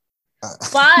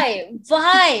 Why?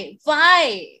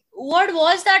 What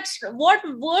was that? What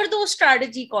were those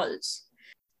strategy calls?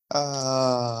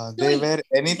 So They were they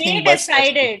anything but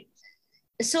strategic. decided.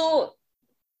 So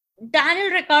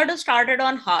Daniel Ricciardo started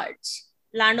on hards.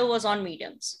 Lando was on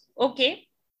mediums. Okay,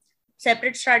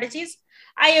 separate strategies.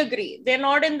 I agree. They're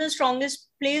not in the strongest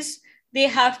place. They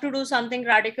have to do something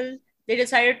radical. They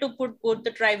decided to put both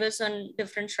the drivers on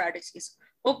different strategies.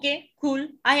 Okay, cool.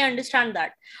 I understand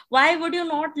that. Why would you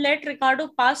not let Ricardo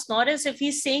pass Norris if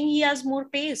he's saying he has more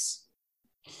pace?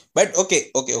 But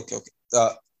okay. Okay,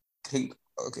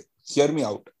 hear me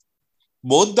out.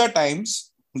 Both the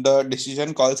times the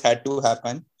decision calls had to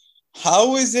happen.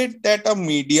 How is it that a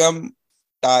medium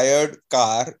tired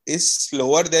car is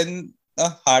slower than a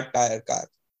hard tire car?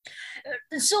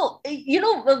 So,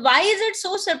 why is it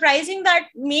so surprising that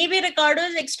maybe Ricardo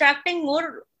is extracting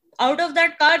more out of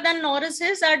that car than Norris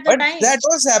is at the But time? that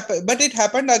was happen. But it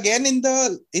happened again in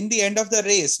the end of the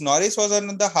race. Norris was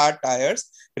on the hard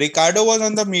tires. Ricardo was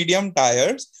on the medium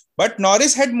tires. But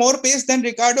Norris had more pace than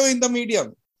Ricardo in the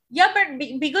medium. Yeah,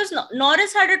 but because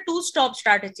Norris had a two-stop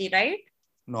strategy, right?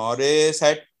 Norris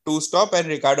had two stop and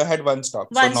Ricardo had one stop.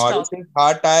 So One stop. Norris's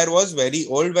hard tire was very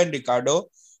old when Ricardo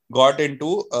got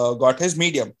his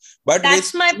medium. But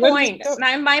That's my point.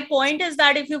 the, My point is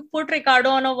that if you put Ricardo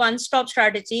on a one-stop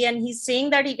strategy and he's saying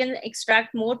that he can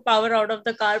extract more power out of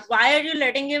the car, why are you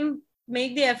letting him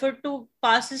make the effort to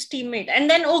pass his teammate? And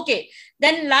then, okay,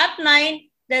 then lap 9,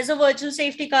 there's a virtual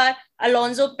safety car,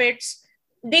 Alonso pits.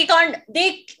 They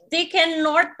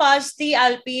cannot pass the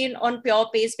Alpine on pure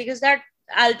pace because that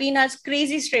Alpine has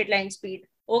crazy straight line speed.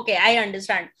 Okay, I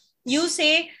understand. You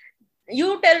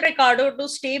tell Ricardo to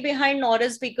stay behind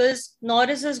Norris because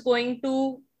Norris is going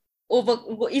for the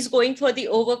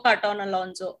overcut on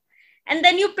Alonso. And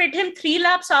then you pit him 3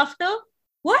 laps after.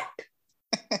 What?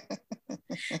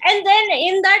 And then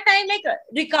in that time, like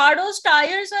Ricardo's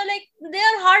tires are like, they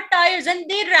are hard tires and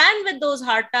they ran with those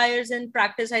hard tires in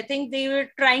practice. I think they were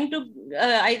trying to,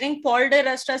 I think Paul de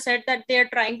Resta said that they are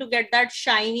trying to get that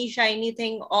shiny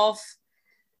thing off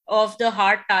of the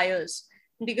hard tires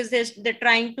because they're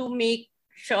trying to make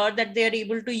sure that they're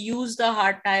able to use the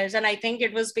hard tires. And I think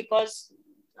it was because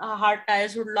hard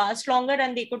tires would last longer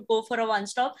and they could go for a one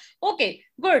stop. Okay,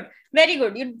 good. Very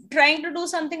good. You're trying to do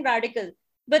something radical.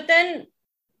 But then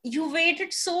you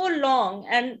waited so long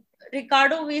and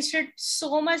Ricardo wasted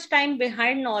so much time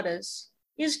behind Norris.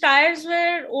 His tires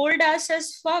were old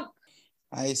as fuck.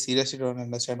 I seriously don't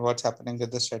understand what's happening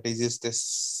with the strategies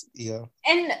this year.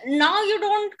 And now you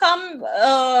don't come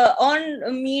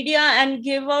on media and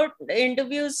give out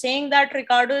interviews saying that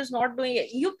Ricardo is not doing it.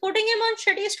 You're putting him on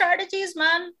shitty strategies,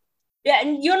 man. Yeah,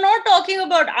 and you're not talking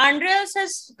about Andreas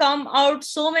has come out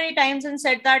so many times and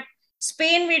said that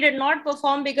Spain we did not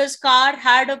perform because car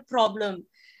had a problem.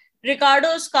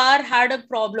 Ricardo's car had a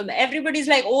problem. Everybody's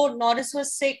like, oh, Norris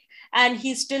was sick and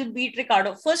he still beat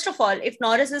Ricardo. First of all, if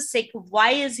Norris is sick,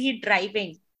 why is he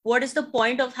driving? What is the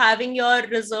point of having your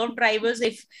reserve drivers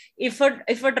if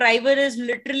a driver is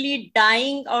literally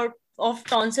dying out of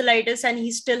tonsillitis and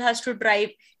he still has to drive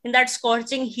in that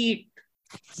scorching heat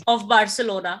of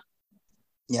Barcelona?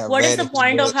 Yeah, what is the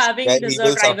point of having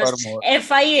reserve drivers?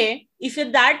 FIA, if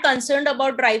you're that concerned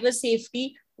about driver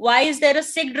safety, why is there a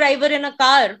sick driver in a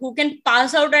car who can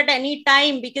pass out at any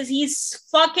time because he's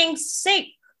fucking sick?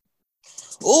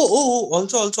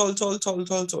 Also.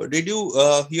 Did you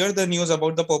hear the news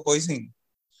about the porpoising?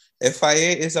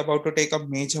 FIA is about to take a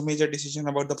major decision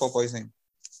about the porpoising.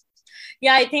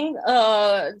 Yeah, I think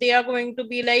they are going to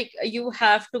be like, you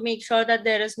have to make sure that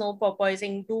there is no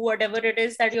porpoising. Do whatever it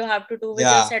is that you have to do with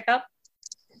your setup.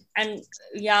 And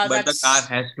yeah, but the car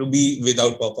has to be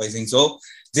without porpoising. So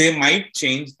they might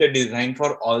change the design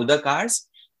for all the cars,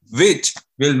 which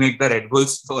will make the Red Bull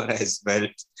score as well.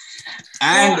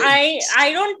 And no,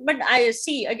 I don't, but I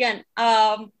see again,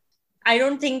 I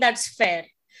don't think that's fair.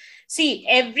 See,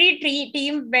 every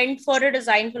team went for a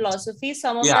design philosophy.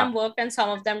 Some of them worked and some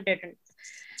of them didn't.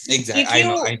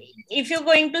 Exactly. If you're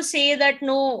going to say that,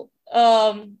 no,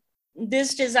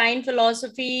 this design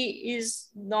philosophy is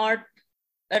not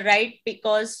right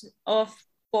because of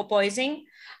porpoising,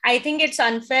 I think it's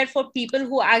unfair for people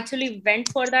who actually went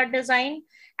for that design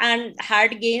and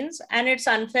had gains, and it's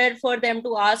unfair for them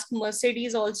to ask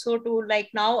Mercedes also to like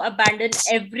now abandon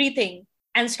everything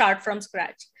and start from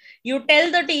scratch. You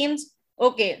tell the teams,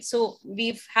 okay, so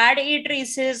we've had 8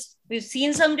 races, we've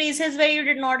seen some races where you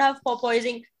did not have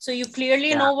porpoising, so you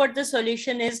clearly know what the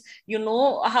solution is, you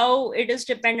know how it is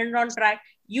dependent on track.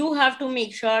 You have to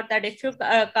make sure that if your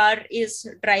car is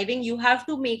driving, you have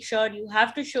to make sure, you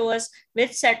have to show us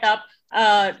with setup,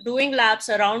 doing laps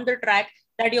around the track,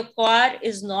 that your car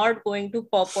is not going to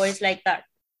porpoise like that.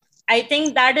 I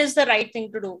think that is the right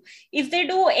thing to do. If they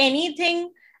do anything,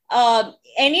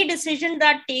 any decision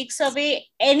that takes away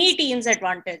any team's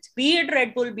advantage, be it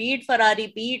Red Bull, be it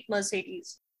Ferrari, be it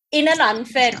Mercedes, in an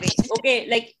unfair way, okay,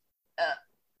 like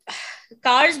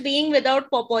cars being without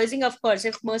porpoising, of course,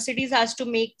 if Mercedes has to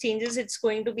make changes, it's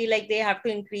going to be like they have to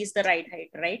increase the ride height,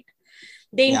 right?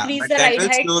 They Yeah, increase but the that ride will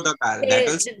height, slow the car. That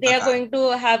will slow they the are car. going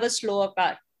to have a slower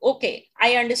car. Okay,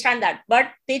 I understand that,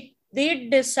 but they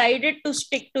decided to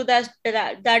stick to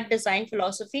that design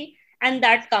philosophy, and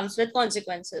that comes with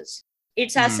consequences.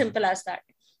 It's as simple as that.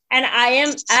 And I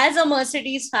am, as a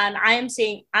Mercedes fan, I am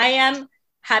saying I am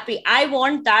happy. I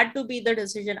want that to be the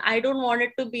decision. I don't want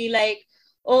it to be like,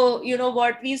 oh, you know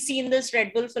what, we've seen this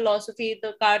Red Bull philosophy,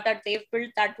 the car that they've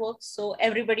built that works, so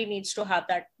everybody needs to have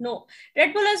that. No,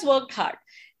 Red Bull has worked hard.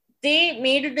 They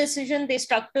made a decision, they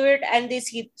stuck to it, and they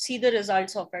see the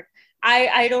results of it.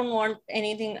 I don't want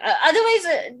anything otherwise.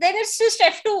 Then it's just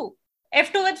F2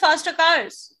 with faster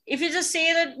cars. If you just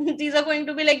say that these are going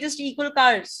to be like just equal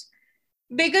cars,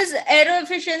 because aero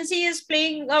efficiency is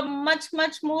playing a much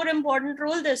more important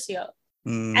role this year,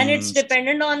 and it's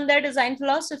dependent on their design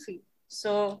philosophy.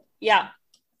 So yeah,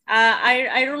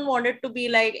 I don't want it to be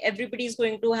like everybody's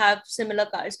going to have similar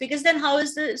cars, because then how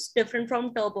is this different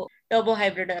from turbo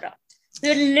hybrid era?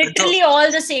 They're literally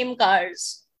all the same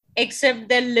cars, except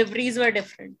their liveries were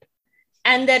different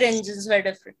and their engines were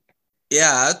different.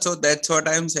 Yeah, so that's what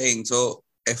I'm saying. So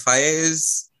FI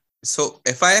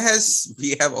has,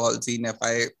 we have all seen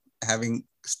FI having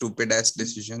stupid ass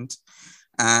decisions.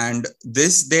 And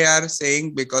this they are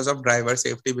saying because of driver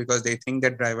safety, because they think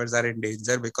that drivers are in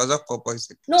danger because of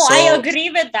porpoising. No, so, I agree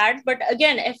with that. But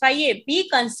again, FIA, be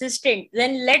consistent.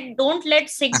 Then don't let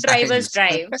sick drivers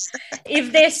drive.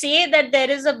 If they say that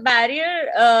there is a barrier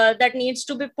that needs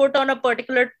to be put on a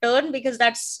particular turn because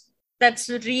that's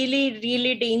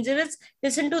really dangerous,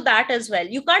 listen to that as well.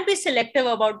 You can't be selective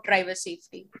about driver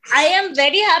safety. I am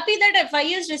very happy that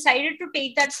FIA has decided to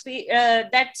take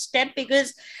that step,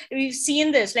 because we've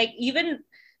seen this, like even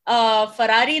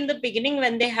Ferrari in the beginning,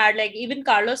 when they had, like, even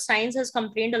Carlos Sainz has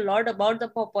complained a lot about the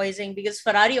porpoising, because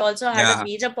Ferrari also had a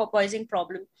major porpoising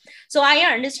problem. So I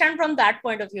understand from that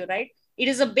point of view, right? It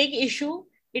is a big issue.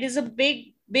 It is a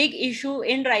big issue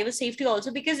in driver safety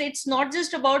also, because it's not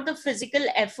just about the physical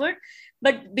effort,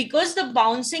 but because the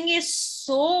bouncing is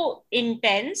so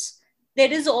intense,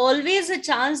 there is always a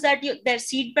chance that their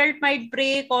seatbelt might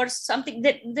break or something.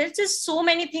 There's just so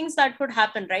many things that could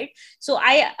happen, right? So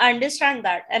I understand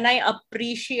that and I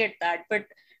appreciate that, but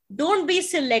don't be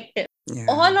selective.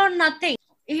 All or nothing.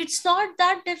 It's not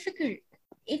that difficult.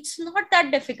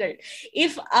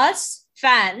 If us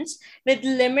fans with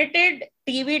limited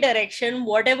TV direction,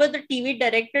 whatever the TV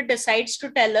director decides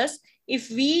to tell us, if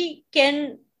we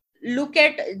can look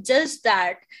at just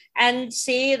that and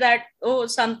say that, oh,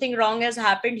 something wrong has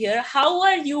happened here, how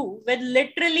are you with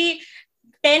literally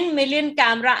 10 million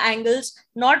camera angles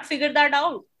not figure that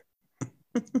out?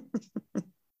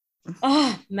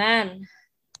 Oh man.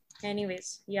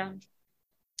 Anyways,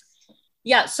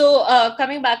 yeah, so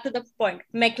coming back to the point,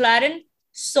 McLaren,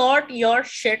 sort your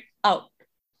shit out.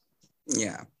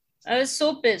 Yeah, I was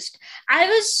so pissed. I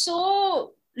was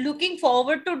so looking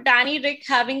forward to Danny Rick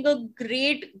having a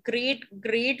great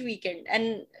weekend.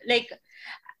 And like,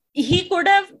 he could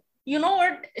have, you know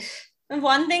what,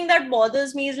 one thing that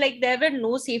bothers me is like there were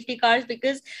no safety cars,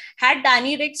 because had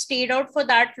Danny Rick stayed out for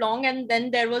that long and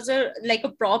then there was a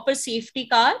proper safety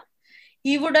car,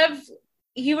 he would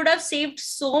have saved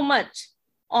so much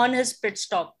on his pit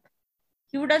stop.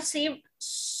 He would have saved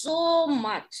so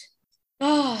much.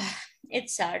 Oh,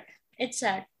 it's sad.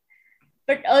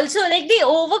 But also, like, the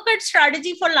overcut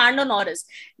strategy for Lando Norris,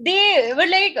 they were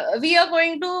like, we are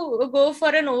going to go for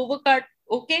an overcut.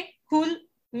 Okay, cool,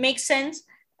 makes sense.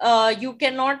 You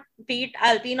cannot beat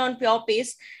Alpine on pure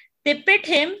pace. They pit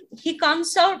him. He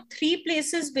comes out 3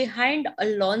 places behind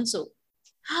Alonso.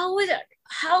 How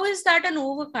is that an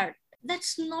overcut?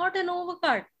 That's not an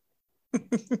overcut.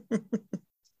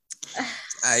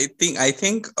 I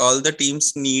think all the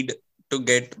teams need to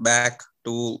get back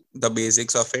to the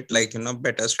basics of it, like,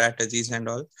 better strategies and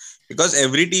all, because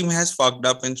every team has fucked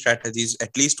up in strategies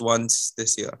at least once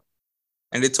this year,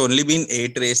 and it's only been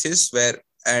 8 races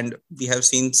and we have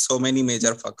seen so many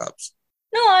major fuck ups.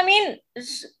 No, I mean,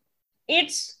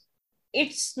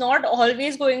 it's not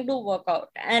always going to work out,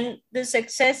 and the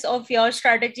success of your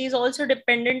strategy is also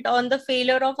dependent on the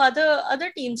failure of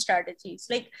other team strategies.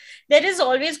 Like, there is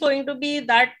always going to be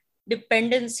that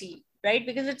dependency, right?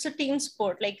 Because it's a team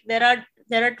sport. Like, there are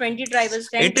 20 drivers,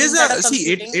 10 it teams is that are a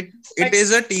see competing. it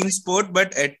is a team sport,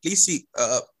 but at least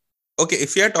okay,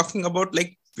 if you are talking about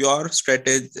like pure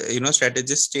strategy,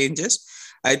 strategist changes,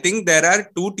 I think there are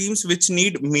 2 teams which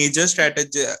need major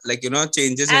strategy, like,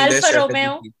 changes in their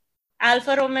strategy.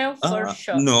 Alfa Romeo for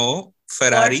sure. No,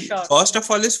 Ferrari. For sure. First of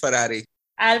all is Ferrari.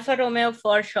 Alfa Romeo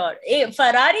for sure.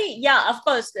 Ferrari, yeah, of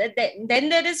course. Then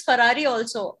there is Ferrari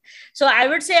also. So I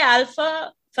would say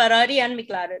Alfa, Ferrari, and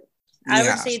McLaren. I would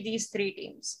Yeah. say these three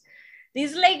teams.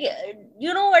 These like,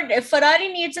 you know what? Ferrari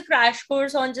needs a crash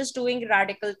course on just doing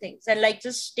radical things and like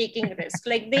just taking risk.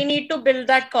 Like they need to build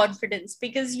that confidence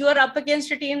because you are up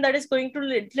against a team that is going to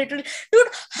literally, dude.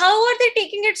 How are they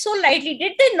taking it so lightly?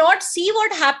 Did they not see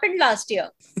what happened last year?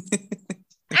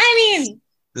 I mean,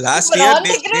 Last we're year, on they,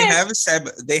 the they grid. have Seb.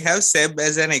 They have Seb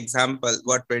as an example.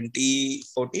 What,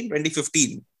 2014,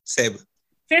 2015? Seb.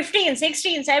 15,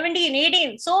 16, 17,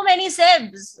 18. So many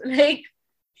Sebs. Like,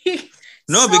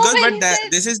 No, so because many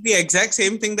this Sebs. is the exact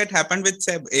same thing that happened with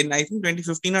Seb in, I think,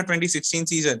 2015 or 2016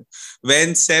 season,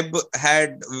 when Seb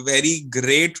had very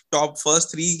great top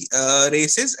first three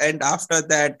races, and after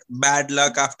that, bad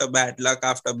luck after bad luck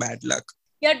after bad luck.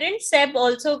 Yeah, didn't Seb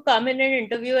also come in an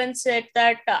interview and said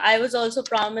that I was also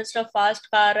promised a fast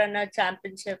car and a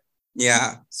championship?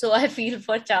 Yeah. So I feel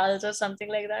for Charles or something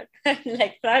like that.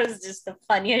 Like, that was just the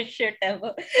funniest shit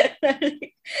ever.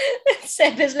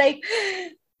 Seb is like,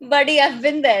 buddy, I've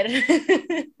been there.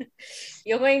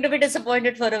 You're going to be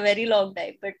disappointed for a very long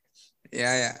time, but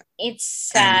Yeah.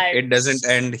 it's And sad. it doesn't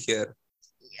end here.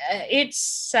 It's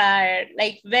sad.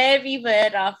 Like where we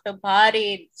were after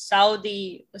Bahrain,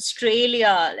 Saudi,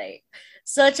 Australia, like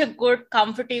such a good,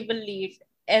 comfortable lead.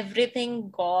 Everything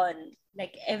gone.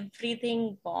 Like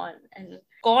everything gone. And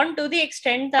gone to the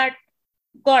extent that,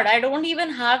 God, I don't even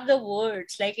have the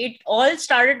words. Like it all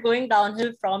started going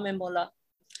downhill from Imola.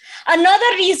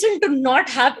 Another reason to not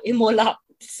have Imola.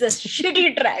 It's a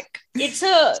shitty track. It's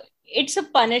a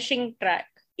punishing track.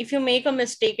 If you make a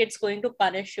mistake, it's going to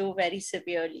punish you very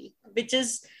severely, which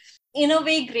is in a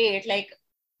way great. Like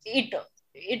it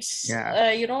it's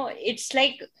Yeah. it's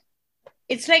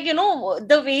like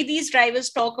the way these drivers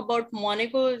talk about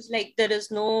Monaco is like there is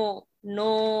no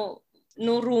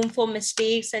room for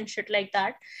mistakes and shit like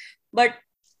that. But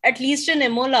at least in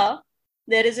Imola,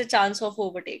 there is a chance of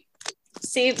overtake.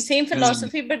 Same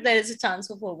philosophy, but there is a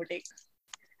chance of overtake.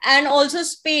 And also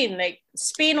Spain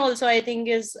also, I think,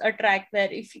 is a track where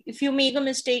if you make a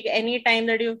mistake any time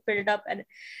that you've built up, and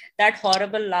that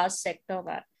horrible last sector,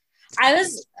 man. I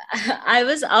was I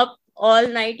was up all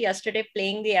night yesterday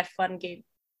playing the F1 game.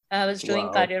 I was doing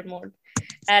Wow. career mode,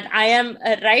 and I am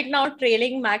right now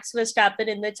trailing Max Verstappen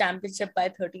in the championship by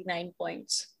 39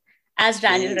 points as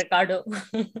Daniel Ooh. Ricciardo.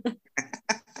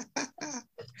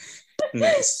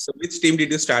 Nice. So which team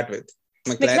did you start with?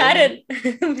 McLaren?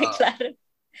 McLaren. McLaren.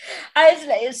 I was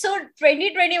like, so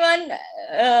 2021,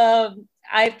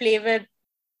 I play with,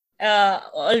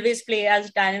 always play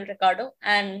as Daniel Ricciardo.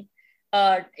 And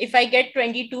if I get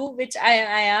 22, which I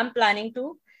am planning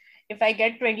to, if I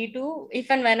get 22, if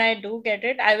and when I do get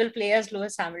it, I will play as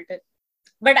Lewis Hamilton.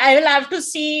 But I will have to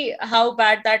see how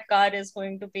bad that car is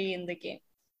going to be in the game.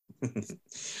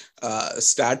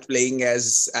 Start playing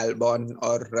as Albon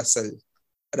or Russell.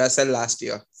 Russell last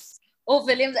year. Oh,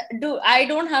 Williams, I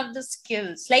don't have the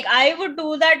skills. Like I would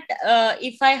do that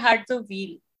if I had the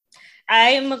wheel.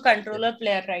 I am a controller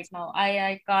player right now.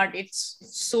 I can't. It's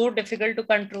so difficult to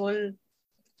control.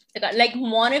 Like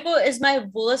Monaco is my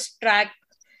worst track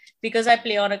because I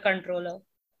play on a controller.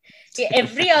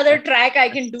 Every other track I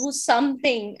can do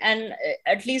something and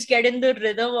at least get in the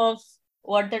rhythm of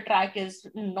what the track is,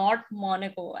 not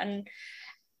Monaco. And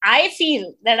I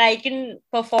feel that I can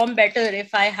perform better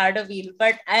if I had a wheel,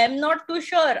 but I am not too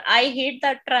sure. I hate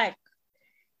that track.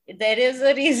 There is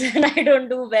a reason I don't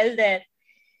do well there.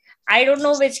 I don't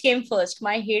know which came first,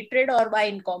 my hatred or my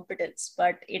incompetence,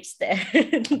 but it's there.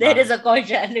 There is a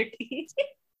causality.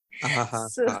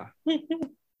 So,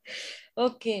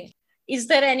 okay. Is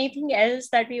there anything else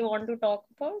that we want to talk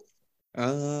about?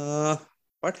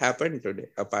 What happened today?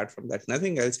 Apart from that,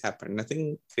 nothing else happened.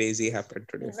 Nothing crazy happened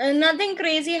today. Nothing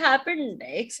crazy happened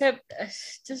except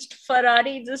just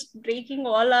Ferrari just breaking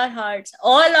all our hearts.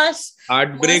 All us.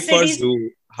 Heartbreak Mercedes. for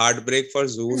Zoo. Heartbreak for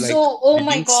Zoo. Like, So, oh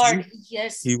my God.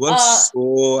 Yes. He was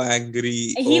so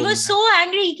angry. He was so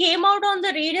angry. He came out on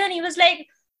the radio and he was like,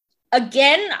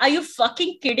 again, are you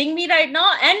fucking kidding me right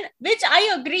now? And which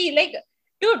I agree. Like,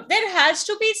 dude, there has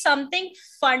to be something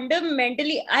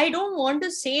fundamentally. I don't want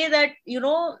to say that,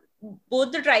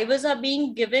 both the drivers are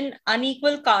being given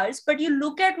unequal cars, but you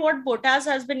look at what Bottas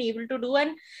has been able to do,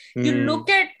 and you look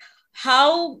at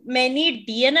how many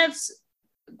DNFs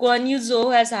Guan Yu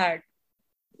Zhou has had.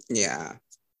 Yeah.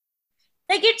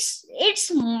 Like,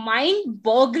 it's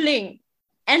mind-boggling.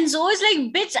 And Zhou is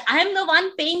like, bitch, I'm the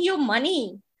one paying you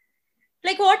money.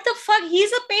 Like, what the fuck?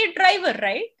 He's a paid driver,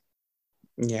 right?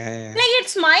 Yeah. Like,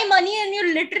 it's my money and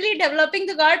you're literally developing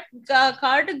the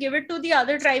car to give it to the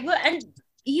other driver. And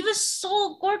He was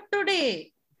so good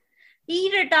today.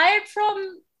 He retired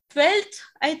from 12th,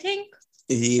 I think.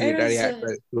 He It retired.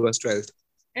 was, Yeah, he was 12th.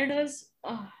 it was,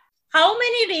 how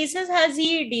many races has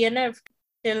he DNF'd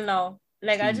till now?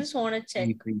 Like, I Three, just want to check.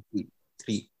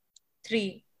 three.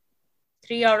 Three.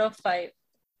 3 out of 5.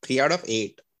 3 out of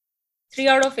 8. 3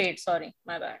 out of 8, sorry,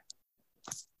 my bad.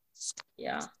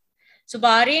 Yeah. So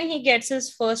Bahrain, he gets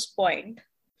his first point.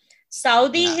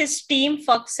 Saudi, his team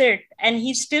fucks it and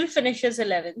he still finishes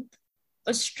 11th.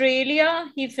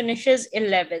 Australia, he finishes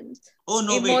 11th. Oh,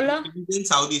 no, Imola, wait. He's in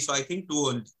Saudi, so I think 2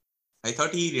 only. I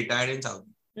thought he retired in Saudi.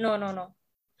 no.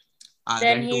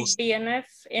 Then he DNF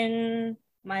in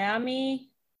Miami,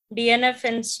 DNF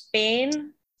in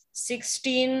Spain,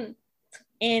 16th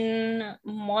in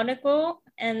Monaco,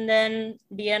 and then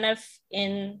DNF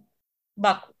in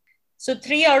Baku. So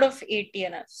 3 out of 8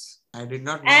 DNFs. I did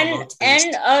not know about Spain.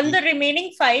 And on the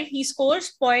remaining 5, he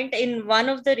scores point in one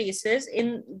of the races.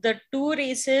 In the 2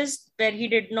 races where he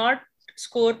did not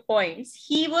score points,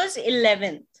 he was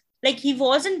 11th. Like, he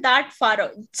wasn't that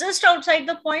far, just outside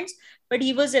the points, but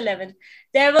he was 11th.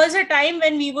 There was a time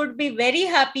when we would be very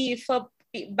happy if a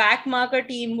back marker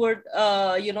team would,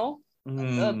 go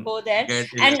there.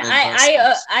 And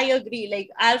I agree. Like,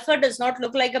 Alpha does not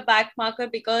look like a back marker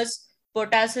because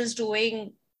Bottas is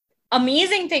doing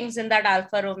amazing things in that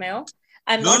Alfa Romeo.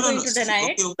 I'm not going to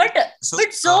deny it. But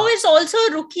Zhou is also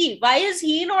a rookie. Why is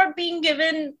he not being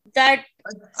given that?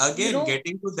 Again,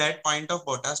 getting to that point of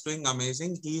Bottas doing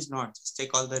amazing, he's not. Just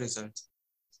take all the results.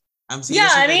 I'm serious.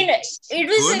 Yeah, I mean, it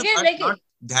was good, again like not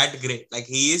that great. Like,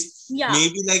 he is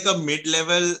maybe like a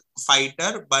mid-level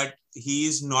fighter, but he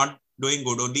is not doing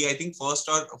good. Only I think first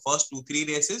 2-3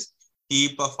 races he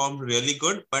performed really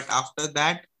good, but after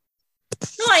that,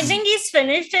 no, I think he's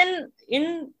finished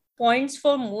in points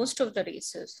for most of the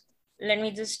races. Let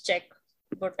me just check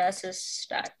Bottas's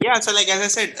stat. Yeah, so like as I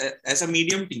said, as a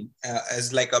medium team,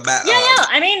 as like a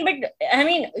I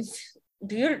mean,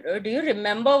 do you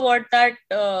remember what that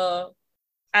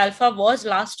Alpha was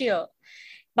last year?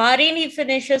 Bahrain, he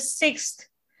finishes 6th.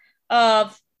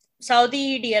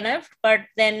 Saudi DNF, but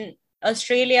then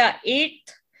Australia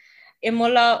 8th,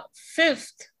 Imola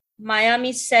 5th,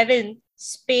 Miami 7th,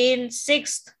 Spain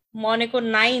 6th, Monaco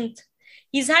 9th.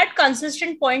 He's had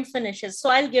consistent point finishes,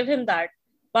 so I'll give him that.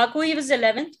 Baku, he was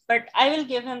 11th, but I will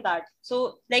give him that.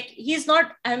 So, like, he's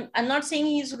not, I'm not saying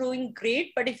he's doing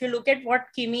great, but if you look at what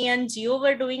Kimi and Gio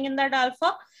were doing in that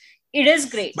Alpha, it is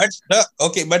great. But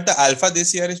the Alpha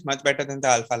this year is much better than the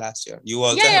Alpha last year. You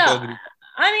also have to agree.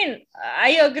 I mean, I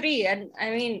agree. And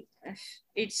I mean,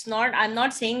 I'm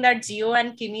not saying that Gio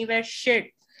and Kimi were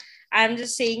shit. I'm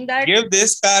just saying that give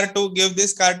this car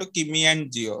to Kimi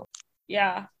and Gio.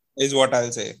 Yeah. Is what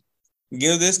I'll say.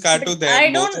 Give this car to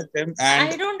them, both of them,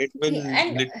 and it will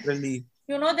literally.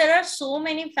 You know, there are so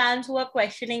many fans who are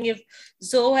questioning if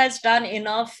Zhou has done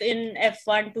enough in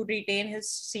F1 to retain his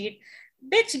seat.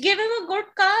 Bitch, give him a good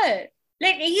car.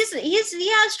 Like, he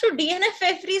has to DNF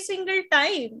every single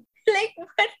time. Like,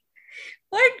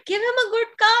 what? Give him a good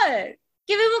car.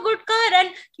 Give him a good car. And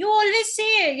you always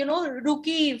say, you know,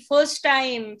 rookie, first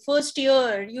time, first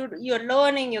year, you're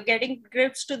learning, you're getting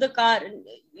grips to the car.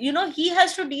 You know, he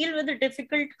has to deal with a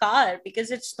difficult car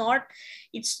because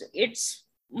it's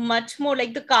much more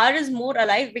like the car is more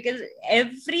alive because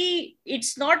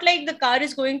it's not like the car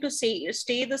is going to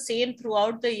stay the same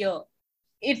throughout the year.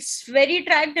 It's very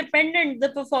track dependent, the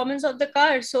performance of the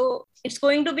car. So it's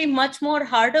going to be much more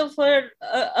harder for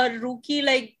a rookie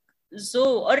like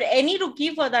Zhou or any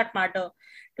rookie for that matter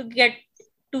to get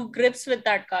to grips with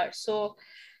that car. So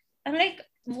I'm like,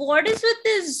 what is with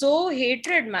this Zhou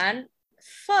hatred, man?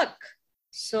 Fuck.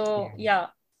 So yeah,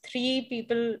 3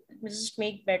 people just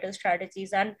make better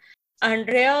strategies. And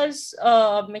Andrea's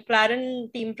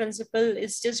McLaren team principal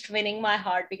is just winning my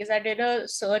heart because I did a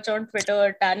search on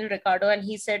Twitter, Daniel Ricciardo, and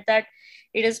he said that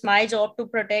it is my job to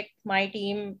protect my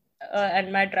team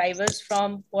and my drivers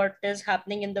from what is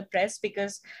happening in the press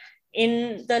because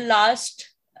in the last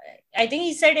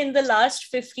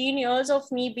 15 years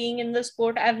of me being in the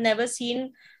sport, I've never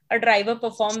seen a driver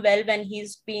perform well when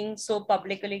he's being so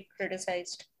publicly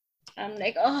criticized. I'm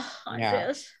like, oh,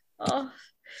 Andreas,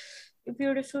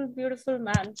 beautiful, beautiful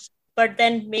man. But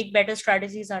then make better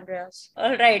strategies, Andreas.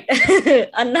 All right.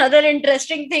 Another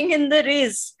interesting thing in the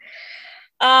race.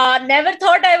 Never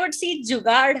thought I would see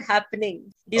Jugaad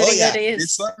happening during a race.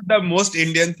 This was the most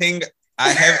Indian thing I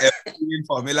have ever seen in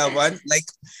Formula 1. Like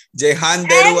Jehan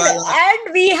Deruwala.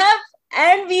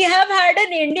 And we have had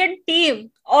an Indian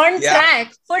team on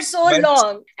track for so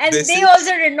long. And they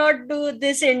also did not do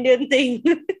this Indian thing.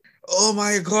 Oh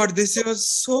my God, this was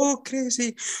so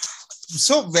crazy.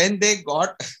 So when they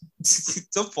got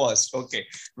So first, okay,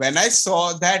 when I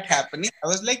saw that happening, I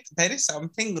was like, there is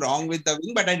something wrong with the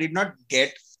wing, but I did not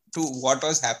get to what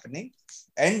was happening.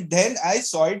 And then I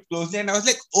saw it closely and I was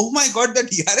like, oh my God, the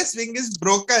DRS wing is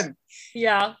broken.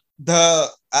 Yeah. The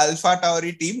Alpha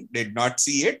Tauri team did not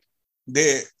see it.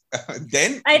 They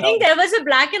then I think there was a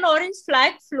black and orange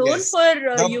flag flown yes, for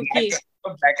the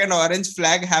black and orange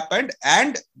flag happened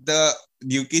and the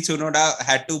Yuki Tsunoda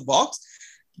had to box.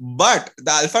 But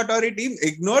the Alpha Tauri team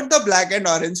ignored the black and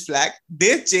orange flag.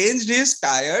 They changed his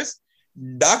tires,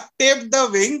 duct taped the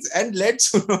wings, and let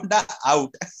Tsunoda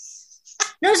out.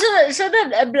 No, so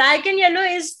the black and yellow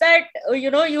is that,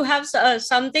 you have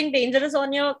something dangerous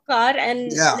on your car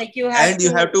and like you have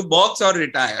to box or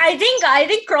retire. I think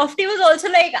Crofty was also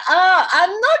like, I'm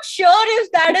not sure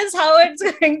if that is how it's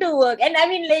going to work. And I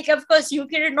mean, like, of course,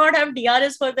 Yuki did not have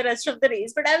DRS for the rest of the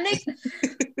race, but I'm like,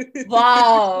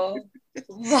 wow.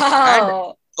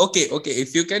 And, okay.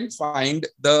 If you can find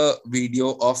the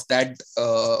video of that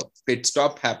pit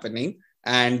stop happening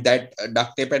and that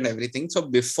duct tape and everything. So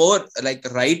before, like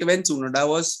right when Tsunoda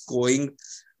was going,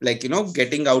 like,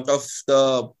 getting out of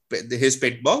his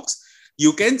pit box,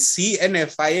 you can see an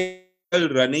FIA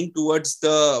running towards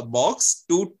the box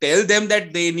to tell them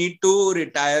that they need to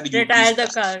retire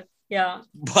the car. Yeah.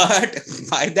 But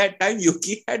by that time,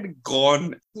 Yuki had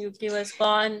gone. Yuki was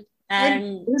gone.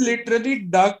 And he literally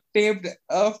duct taped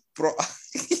a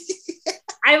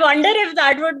I wonder if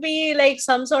that would be like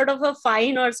some sort of a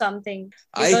fine or something.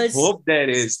 I hope there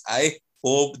is.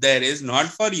 Not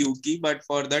for Yuki, but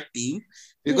for the team.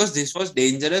 Because this was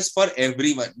dangerous for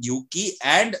everyone. Yuki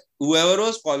and whoever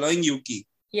was following Yuki.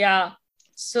 Yeah.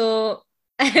 So,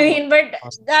 I mean, but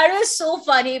that was so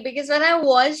funny because when I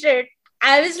watched it,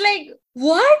 I was like,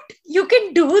 what? You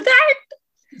can do that?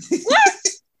 What?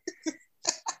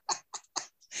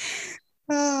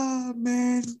 Oh,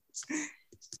 man.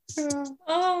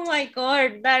 Oh my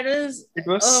God, it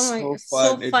was so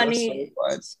fun. So funny.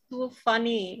 So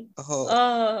funny.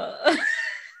 Oh.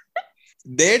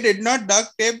 They did not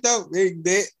duct tape the wing.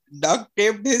 They duct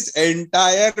taped his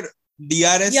entire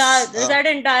DRS. Yeah, that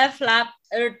entire flap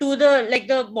to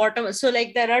the bottom. So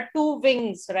like there are two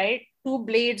wings, right? Two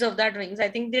blades of that wings. I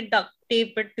think they duct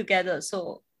tape it together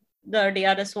so the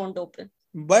DRS won't open.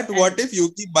 But what if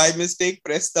Yuki by mistake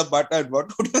pressed the button?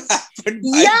 What would have happened?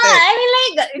 Yeah, I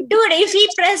mean, like, dude, if he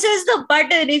presses the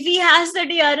button, if he has the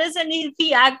DRS and if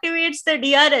he activates the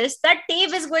DRS, that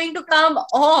tape is going to come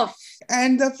off.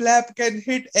 And the flap can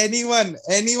hit anyone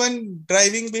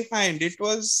driving behind. It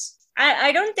was...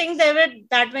 I don't think there were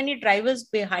that many drivers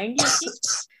behind Yuki.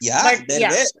 Yeah, but there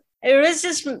were. It was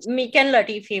just Mick and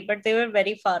Latifi, but they were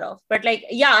very far off. But like,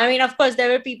 yeah, I mean, of course, there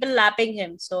were people lapping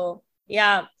him. So...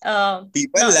 yeah,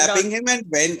 people lapping him, and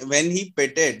when he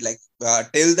pitted, like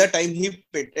till the time he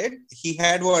pitted, he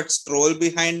had Stroll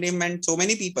behind him and so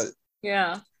many people.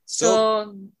 Yeah.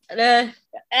 So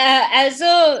as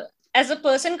a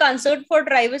person concerned for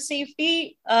driver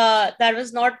safety, that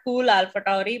was not cool, Alpha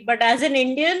Tauri. But as an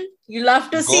Indian, you love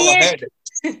to see it.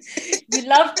 You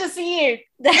love to see it.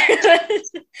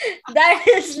 That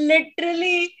is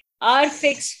literally our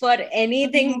fix for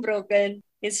anything broken.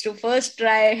 Is to first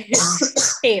try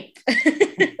tape.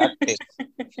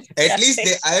 At least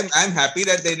I'm happy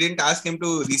that they didn't ask him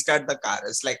to restart the car.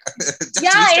 It's like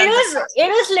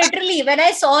it was literally when I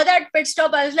saw that pit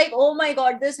stop, I was like, oh my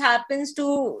God, this happens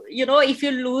to if you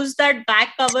lose that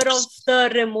back cover of the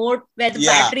remote where the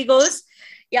battery goes.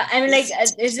 Yeah, I mean, like,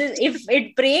 if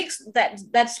it breaks,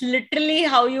 that's literally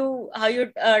how you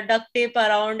duct tape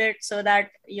around it so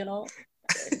that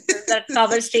that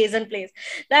cover stays in place.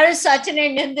 That is such an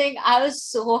Indian thing. I was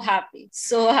so happy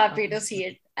to see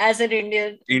it as an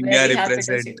Indian. India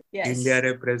represent. Yes. India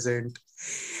represent.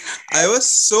 I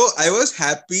was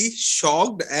happy,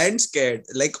 shocked, and scared,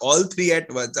 like all three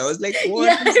at once. I was like, what?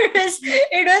 Yeah,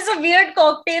 it was a weird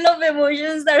cocktail of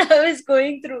emotions that I was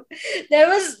going through. There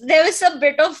was a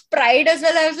bit of pride as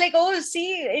well. I was like, oh,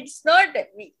 see, it's not.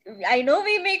 I know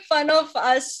we make fun of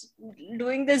us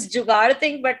doing this jugaad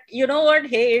thing, but you know what?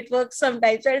 Hey, it works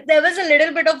sometimes. There was a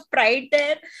little bit of pride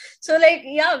there. So, like,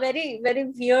 yeah, very,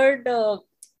 very weird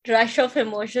rush of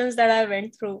emotions that I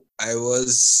went through. I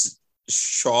was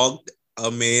shocked,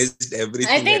 amazed,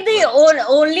 everything. I think the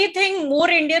only thing more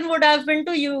Indian would have been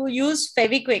to use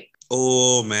Fevikwik.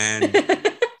 Oh man.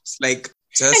 It's like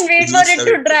Just and wait for use it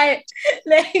to dry.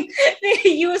 Like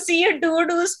you see a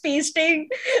dude who's pasting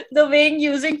the wing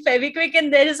using Feviquick,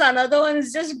 and there is another one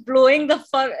who's just blowing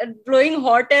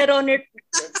hot air on it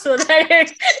so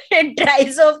that it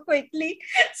dries off quickly.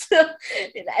 So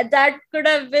that could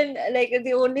have been like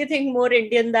the only thing more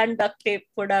Indian than duct tape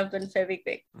would have been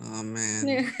Feviquick. Oh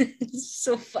man.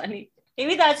 So funny.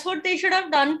 Maybe that's what they should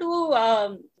have done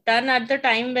done at the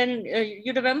time when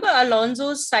you remember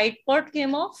Alonso's side pod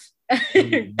came off.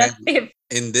 Duct tape.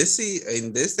 In this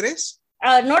race?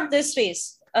 Not this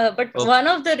race, but one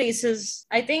of the races.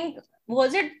 I think,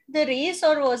 was it the race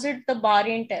or was it the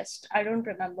Bahrain test? I don't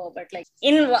remember, but like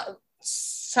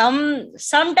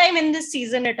sometime in this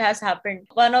season it has happened.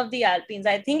 One of the Alpines.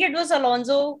 I think it was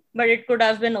Alonso, but it could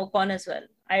have been Ocon as well.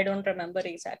 I don't remember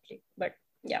exactly, but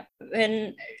yeah,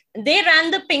 when they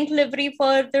ran the pink livery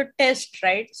for the test,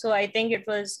 right? So I think it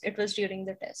was during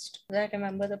the test. I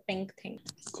remember the pink thing.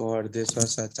 God, this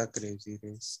was such a crazy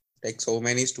race. Like so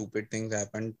many stupid things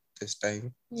happened this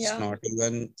time. Yeah.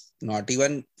 It's not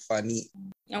even funny.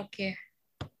 Okay.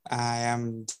 I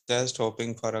am just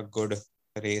hoping for a good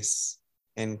race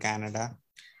in Canada.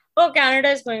 Oh, Canada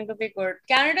is going to be good.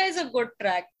 Canada is a good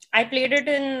track. I played it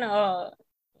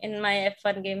in my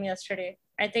F1 game yesterday.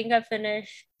 I think I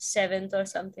finished 7th or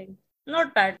something.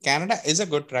 Not bad. Canada is a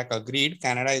good track. Agreed.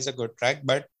 Canada is a good track,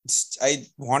 but I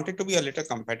want it to be a little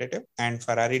competitive and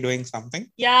Ferrari doing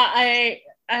something. Yeah,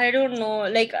 I don't know.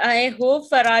 Like, I hope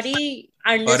Ferrari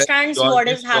understands what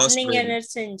is happening in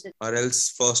its engine. Or else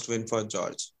first win for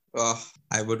George. Oh,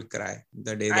 I would cry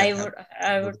the day that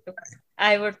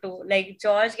I would too. Like,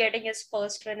 George getting his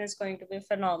first win is going to be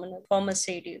phenomenal for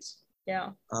Mercedes.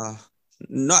 Yeah.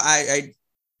 No, I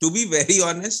to be very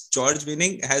honest, George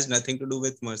winning has nothing to do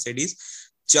with Mercedes.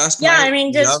 Just love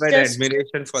and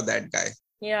admiration for that guy.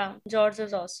 Yeah, George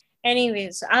is awesome.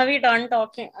 Anyways, are we done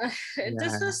talking?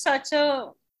 This was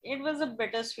it was a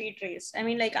bittersweet race. I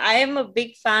mean, like, I am a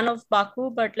big fan of Baku,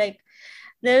 but like,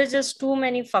 there's just too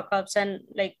many fuck ups, and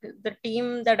like the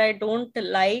team that I don't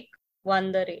like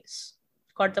won the race,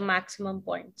 got the maximum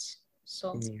points.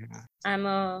 So I'm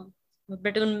a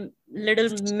little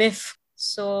miff.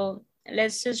 So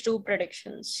let's just do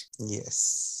predictions.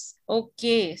 Yes.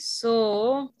 Okay,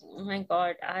 so oh my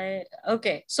god,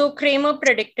 so Kramer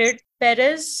predicted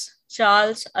Perez,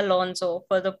 Charles, Alonso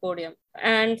for the podium,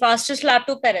 and fastest lap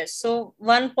to Perez. So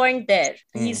 1 point there.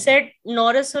 He said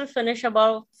Norris will finish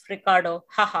above Ricardo.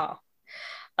 Haha.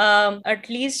 At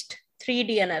least 3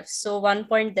 DNFs. So 1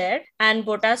 point there, and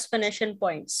Bottas finish in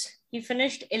points. He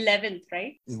finished 11th,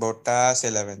 right? Bottas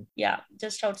 11th. Yeah,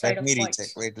 just outside of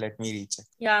points. Let me recheck.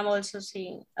 Yeah, I'm also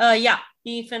seeing.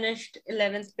 He finished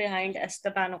 11th behind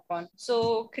Esteban Ocon.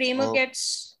 So Kramer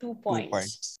gets 2 points. 2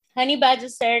 points. Honey Badger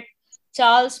said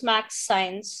Charles, Max,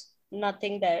 Sainz.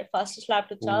 Nothing there. Fastest lap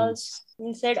to Charles.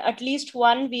 He said at least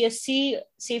one VSC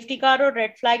safety car or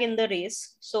red flag in the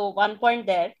race. So 1 point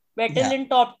there. Vettel in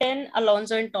top 10,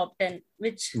 Alonso in top 10,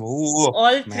 which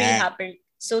all three happened.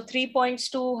 So 3 points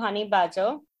to Honey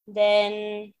Badger.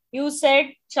 Then you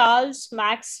said Charles,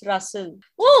 Max, Russell.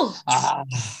 Oh,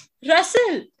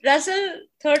 Russell,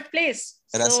 third place.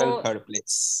 Russell, third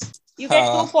place. You get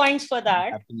 2 points for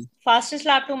that. Happy. Fastest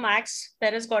lap to Max.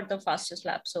 Perez got the fastest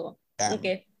lap. So,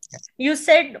 okay. Yeah. You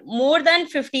said more than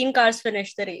 15 cars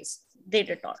finished the race. They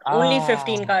did not. Only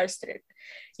 15 cars did.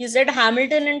 You said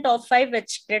Hamilton in top 5,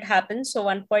 which did happen. So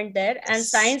 1 point there. And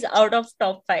Sainz out of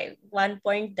top 5. 1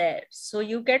 point there. So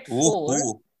you get 4.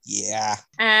 Yeah.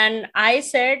 And I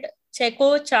said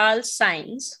Checo, Charles,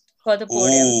 Sainz for the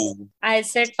podium. I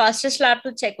said fastest lap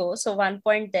to Checo. So 1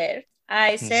 point there.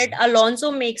 I said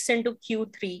Alonso makes into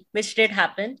Q3, which did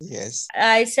happen. Yes.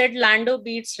 I said Lando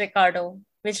beats Ricardo,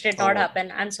 which did not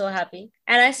happen. I'm so happy.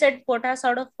 And I said Bottas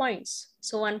out of points.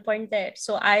 So 1 point there.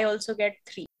 So I also get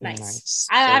 3. Nice.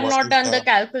 I have not done the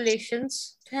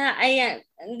calculations.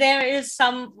 There is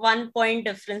some 1 point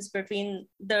difference between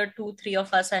the 2-3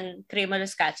 of us, and Kramer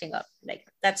is catching up. Like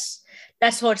that's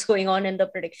what's going on in the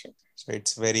prediction. So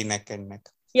it's very neck and neck.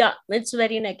 Yeah, it's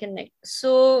very neck and neck.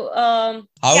 So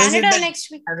how Canada is it that next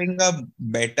week having a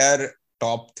better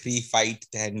top 3 fight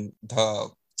than the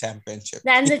championship?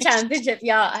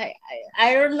 Yeah,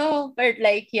 I don't know, but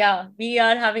like, yeah, we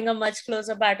are having a much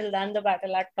closer battle than the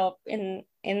battle at top in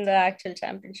the actual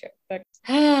championship. But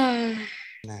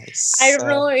nice. I don't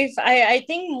know if I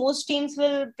think most teams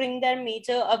will bring their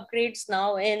major upgrades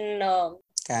now in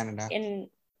Canada. In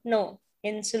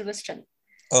Silverstone.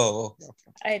 Oh,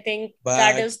 okay. I think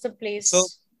that is the place.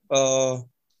 So,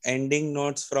 ending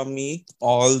notes from me,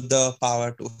 all the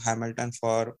power to Hamilton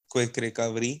for quick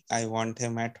recovery. I want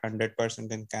him at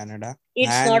 100% in Canada.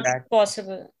 It's not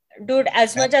possible. Dude,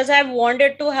 as much as I've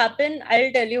wanted to happen,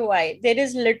 I'll tell you why. There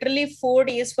is literally 4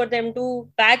 days for them to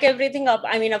pack everything up.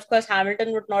 I mean, of course,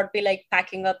 Hamilton would not be like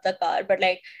packing up the car, but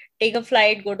like take a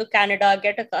flight, go to Canada,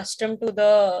 get accustomed to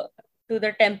the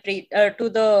temperature, to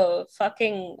the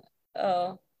fucking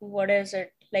what is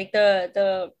it? Like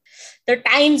the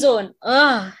time zone.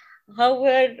 How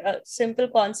were simple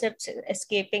concepts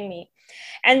escaping me?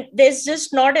 And there's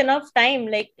just not enough time.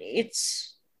 Like it's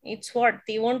what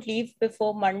they won't leave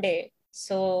before Monday,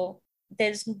 so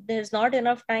there's not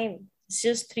enough time. It's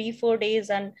just 3-4 days,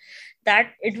 and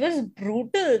that it was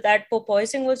brutal. That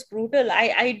porpoising was brutal.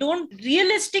 I don't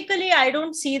realistically, I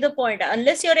don't see the point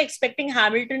unless you're expecting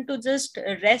Hamilton to just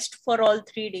rest for all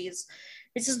 3 days,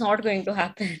 which is not going to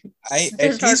happen. I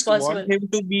It's at not least possible. want him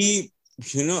to be,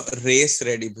 race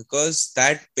ready, because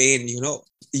that pain,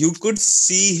 you could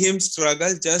see him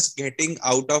struggle just getting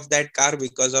out of that car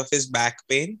because of his back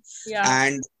pain. Yeah.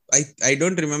 And I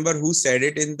don't remember who said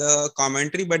it in the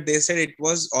commentary, but they said it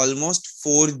was almost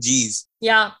 4 Gs.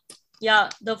 Yeah.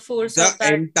 The force The of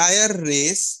that entire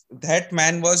race, that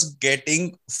man was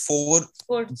getting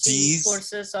 4G Gs.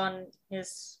 forces on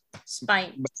his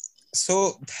spine.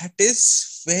 So that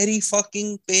is very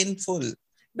fucking painful.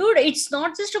 Dude, it's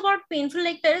not just about painful.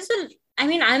 Like I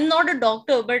mean, I'm not a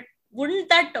doctor, but wouldn't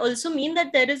that also mean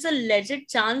that there is a legit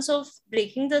chance of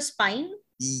breaking the spine?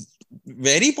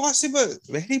 Very possible,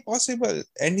 very possible.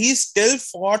 And he still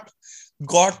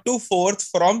got to fourth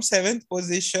from seventh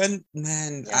position.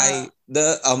 Man, Yeah.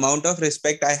 the amount of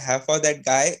respect I have for that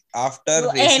guy after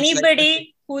So races like that.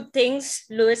 anybody who thinks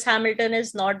Lewis Hamilton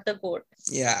is not the GOAT,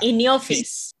 Yeah, in your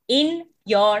face, in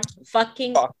your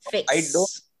fucking face. I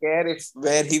don't care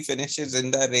where he finishes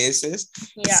in the races.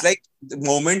 Yeah. It's like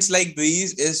moments like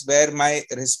these is where my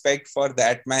respect for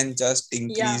that man just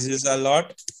increases a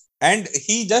lot. And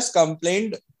he just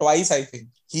complained twice, I think.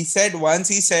 He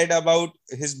said about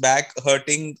his back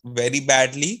hurting very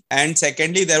badly, and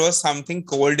secondly, there was something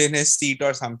cold in his seat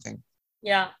or something.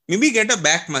 Yeah. Maybe get a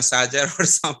back massager or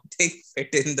something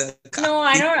fit in the car. No,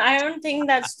 I don't think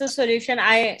that's the solution.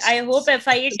 I hope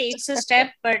FIA takes a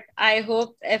step, but I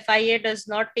hope FIA does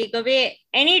not take away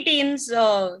any team's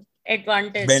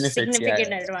advantage, Benefits,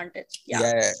 significant advantage.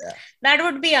 Yeah. That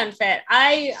would be unfair.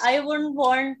 I wouldn't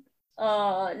want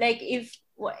like if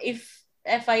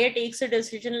FIA takes a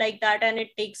decision like that and it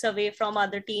takes away from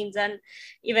other teams and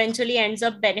eventually ends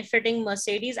up benefiting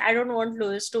Mercedes, I don't want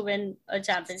Lewis to win a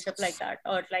championship like that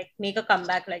or like make a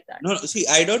comeback like that. No, see,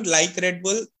 I don't like Red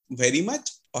Bull very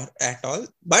much or at all,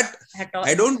 but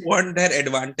I don't want their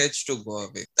advantage to go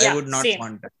away. I would not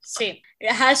want that. Same.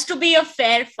 It has to be a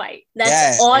fair fight.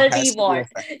 That's all we want.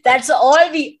 That's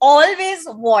all we always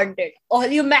wanted. All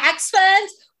you Max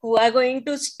fans who are going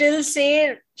to still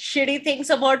say shitty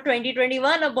things about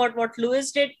 2021, about what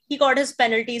Lewis did. He got his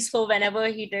penalties for whenever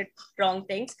he did wrong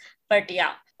things. But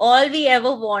yeah, all we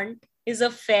ever want is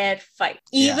a fair fight.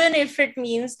 Even if it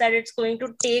means that it's going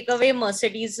to take away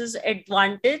Mercedes's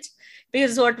advantage,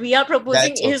 because what we are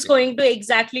proposing is going to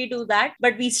exactly do that.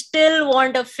 But we still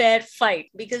want a fair fight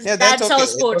because that's how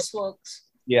sports works.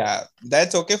 Yeah,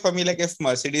 that's okay for me. Like if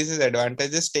Mercedes's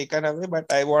advantage is taken away,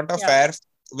 but I want a fair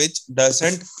which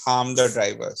doesn't harm the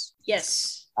drivers.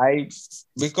 Yes.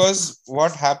 Because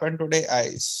what happened today,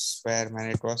 I swear,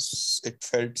 man, it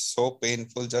felt so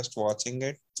painful just watching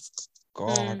it.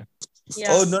 God. Yeah.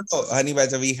 Oh, no, Honey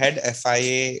Badger, we had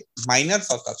FIA minor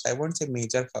fuck-ups. I won't say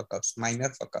major fuck-ups, minor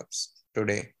fuck-ups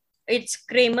today. It's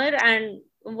Kramer and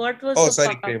what was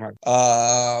Kramer.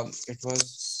 It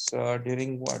was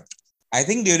during what? I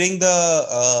think during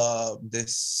the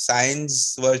this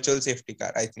Science virtual safety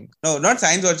car, I think. No, not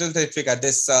Science virtual safety car.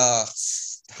 This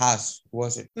Haas,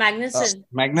 was it?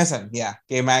 Magnussen, yeah.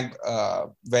 K-Mag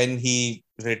when he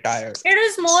retired. It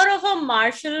was more of a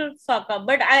Marshall fuck up,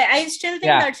 but I still think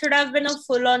that should have been a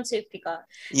full-on safety car.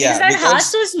 Yeah, because that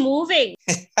Haas was moving.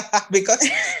 Because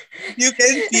you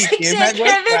can see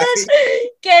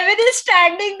Kevin is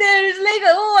standing there. He's like,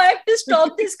 oh, I have to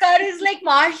stop this car. He's like,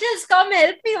 Marshals, come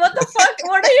help me. What the fuck?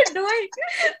 What are you doing?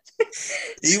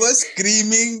 He was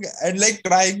screaming and like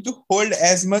trying to hold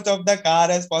as much of the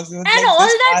car as possible. And like all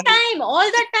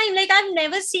that time, like I've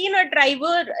never seen a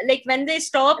driver, like when they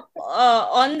stop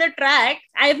on the track,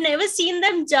 I've never seen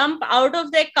them jump out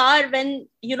of their car when,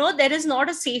 there is not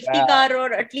a safety car,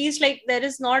 or at least like there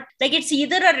is not, like it's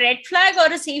either a red flag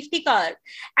or a safety car.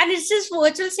 And it's just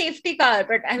virtual safety car.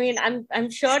 But I mean, I'm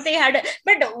sure they had,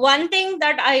 but one thing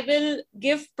that I will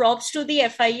give props to the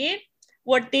FIA,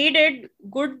 what they did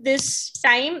good this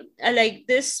time, like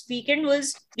this weekend,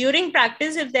 was during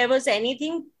practice, if there was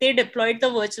anything, they deployed the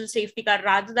virtual safety car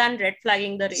rather than red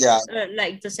flagging the race, Yeah.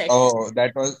 like the session. Oh,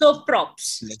 that was So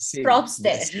props there.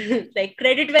 blessing. Like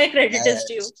credit where credit is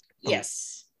due. Yes.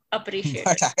 Yes, appreciate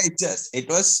But it. it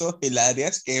was so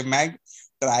hilarious. K-Mag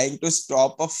trying to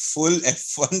stop a full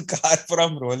F1 car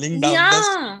from rolling down the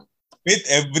street Yeah, with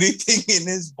everything in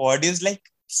his body. Is like,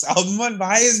 someone,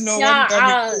 why is no one yeah,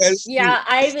 coming to help me? yeah.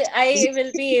 I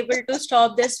will be able to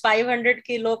stop this 500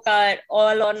 kilo car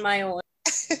all on my own,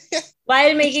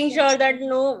 while making sure that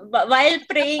while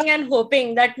praying and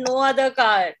hoping that no other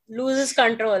car loses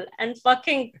control and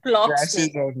fucking clocks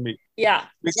Crashes me. on me. Yeah,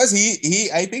 Because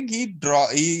I think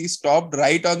he stopped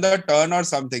right on the turn or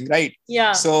something, right?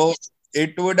 yeah, So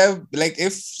it would have, like,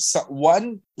 if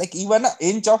one, like, even an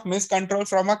inch of miscontrol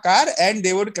from a car and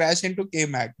they would crash into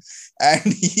K-Mag. And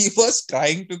he was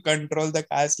trying to control the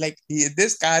cars like,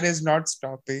 this car is not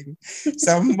stopping,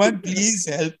 someone please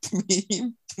help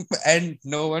me. And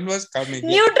no one was coming,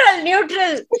 like,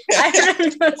 neutral. I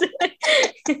don't know.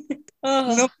 no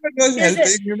Oh, one was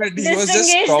helping him, and he was just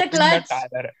disengage the stopping the clutch. car.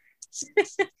 Like,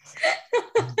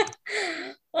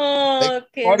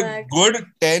 Okay, for Max. good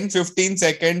 10-15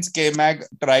 seconds, K-Mag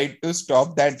tried to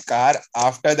stop that car.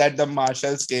 After that, the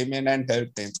marshals came in and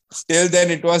helped him. Till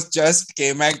then, it was just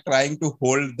K-Mag trying to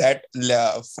hold that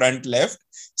front left.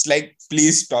 It's like,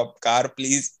 please stop, car,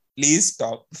 please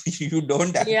stop. You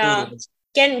don't have Yeah. to race.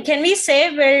 Can we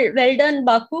say well done,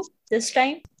 Baku, this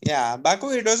time? Yeah, Baku,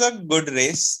 it was a good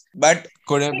race, but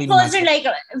could have It been much wasn't better.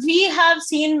 like, we have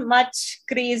seen much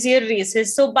crazier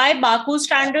races. So by Baku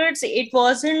standards, it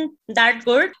wasn't that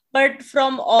good. But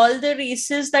from all the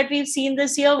races that we've seen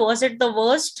this year, was it the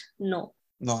worst? No.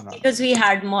 No. Because we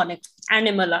had Monaco and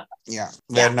Imola. Yeah,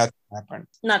 where nothing happened.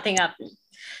 Nothing happened.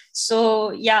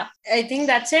 So yeah, I think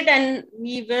that's it. And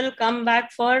we will come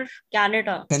back for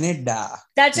Canada.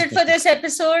 That's it for this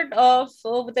episode of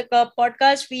Over the Cup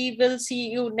podcast. We will see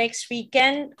you next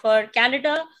weekend for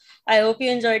Canada. I hope you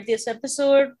enjoyed this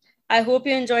episode. I hope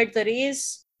you enjoyed the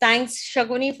race. Thanks,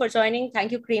 Shaguni, for joining.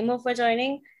 Thank you, Kramer, for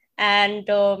joining. And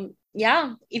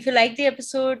yeah, if you like the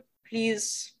episode,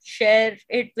 please share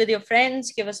it with your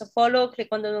friends. Give us a follow. Click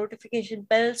on the notification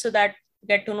bell so that you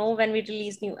get to know when we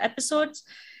release new episodes.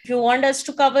 If you want us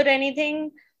to cover anything,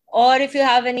 or if you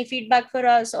have any feedback for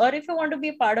us, or if you want to be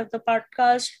a part of the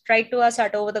podcast, write to us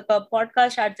at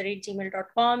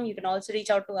overthecurvepodcast@gmail.com. You can also reach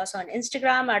out to us on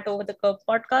Instagram at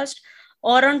overthecurvepodcast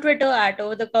or on Twitter at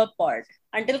overthecurvepod.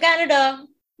 Until Canada,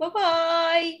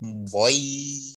 bye-bye. Boy.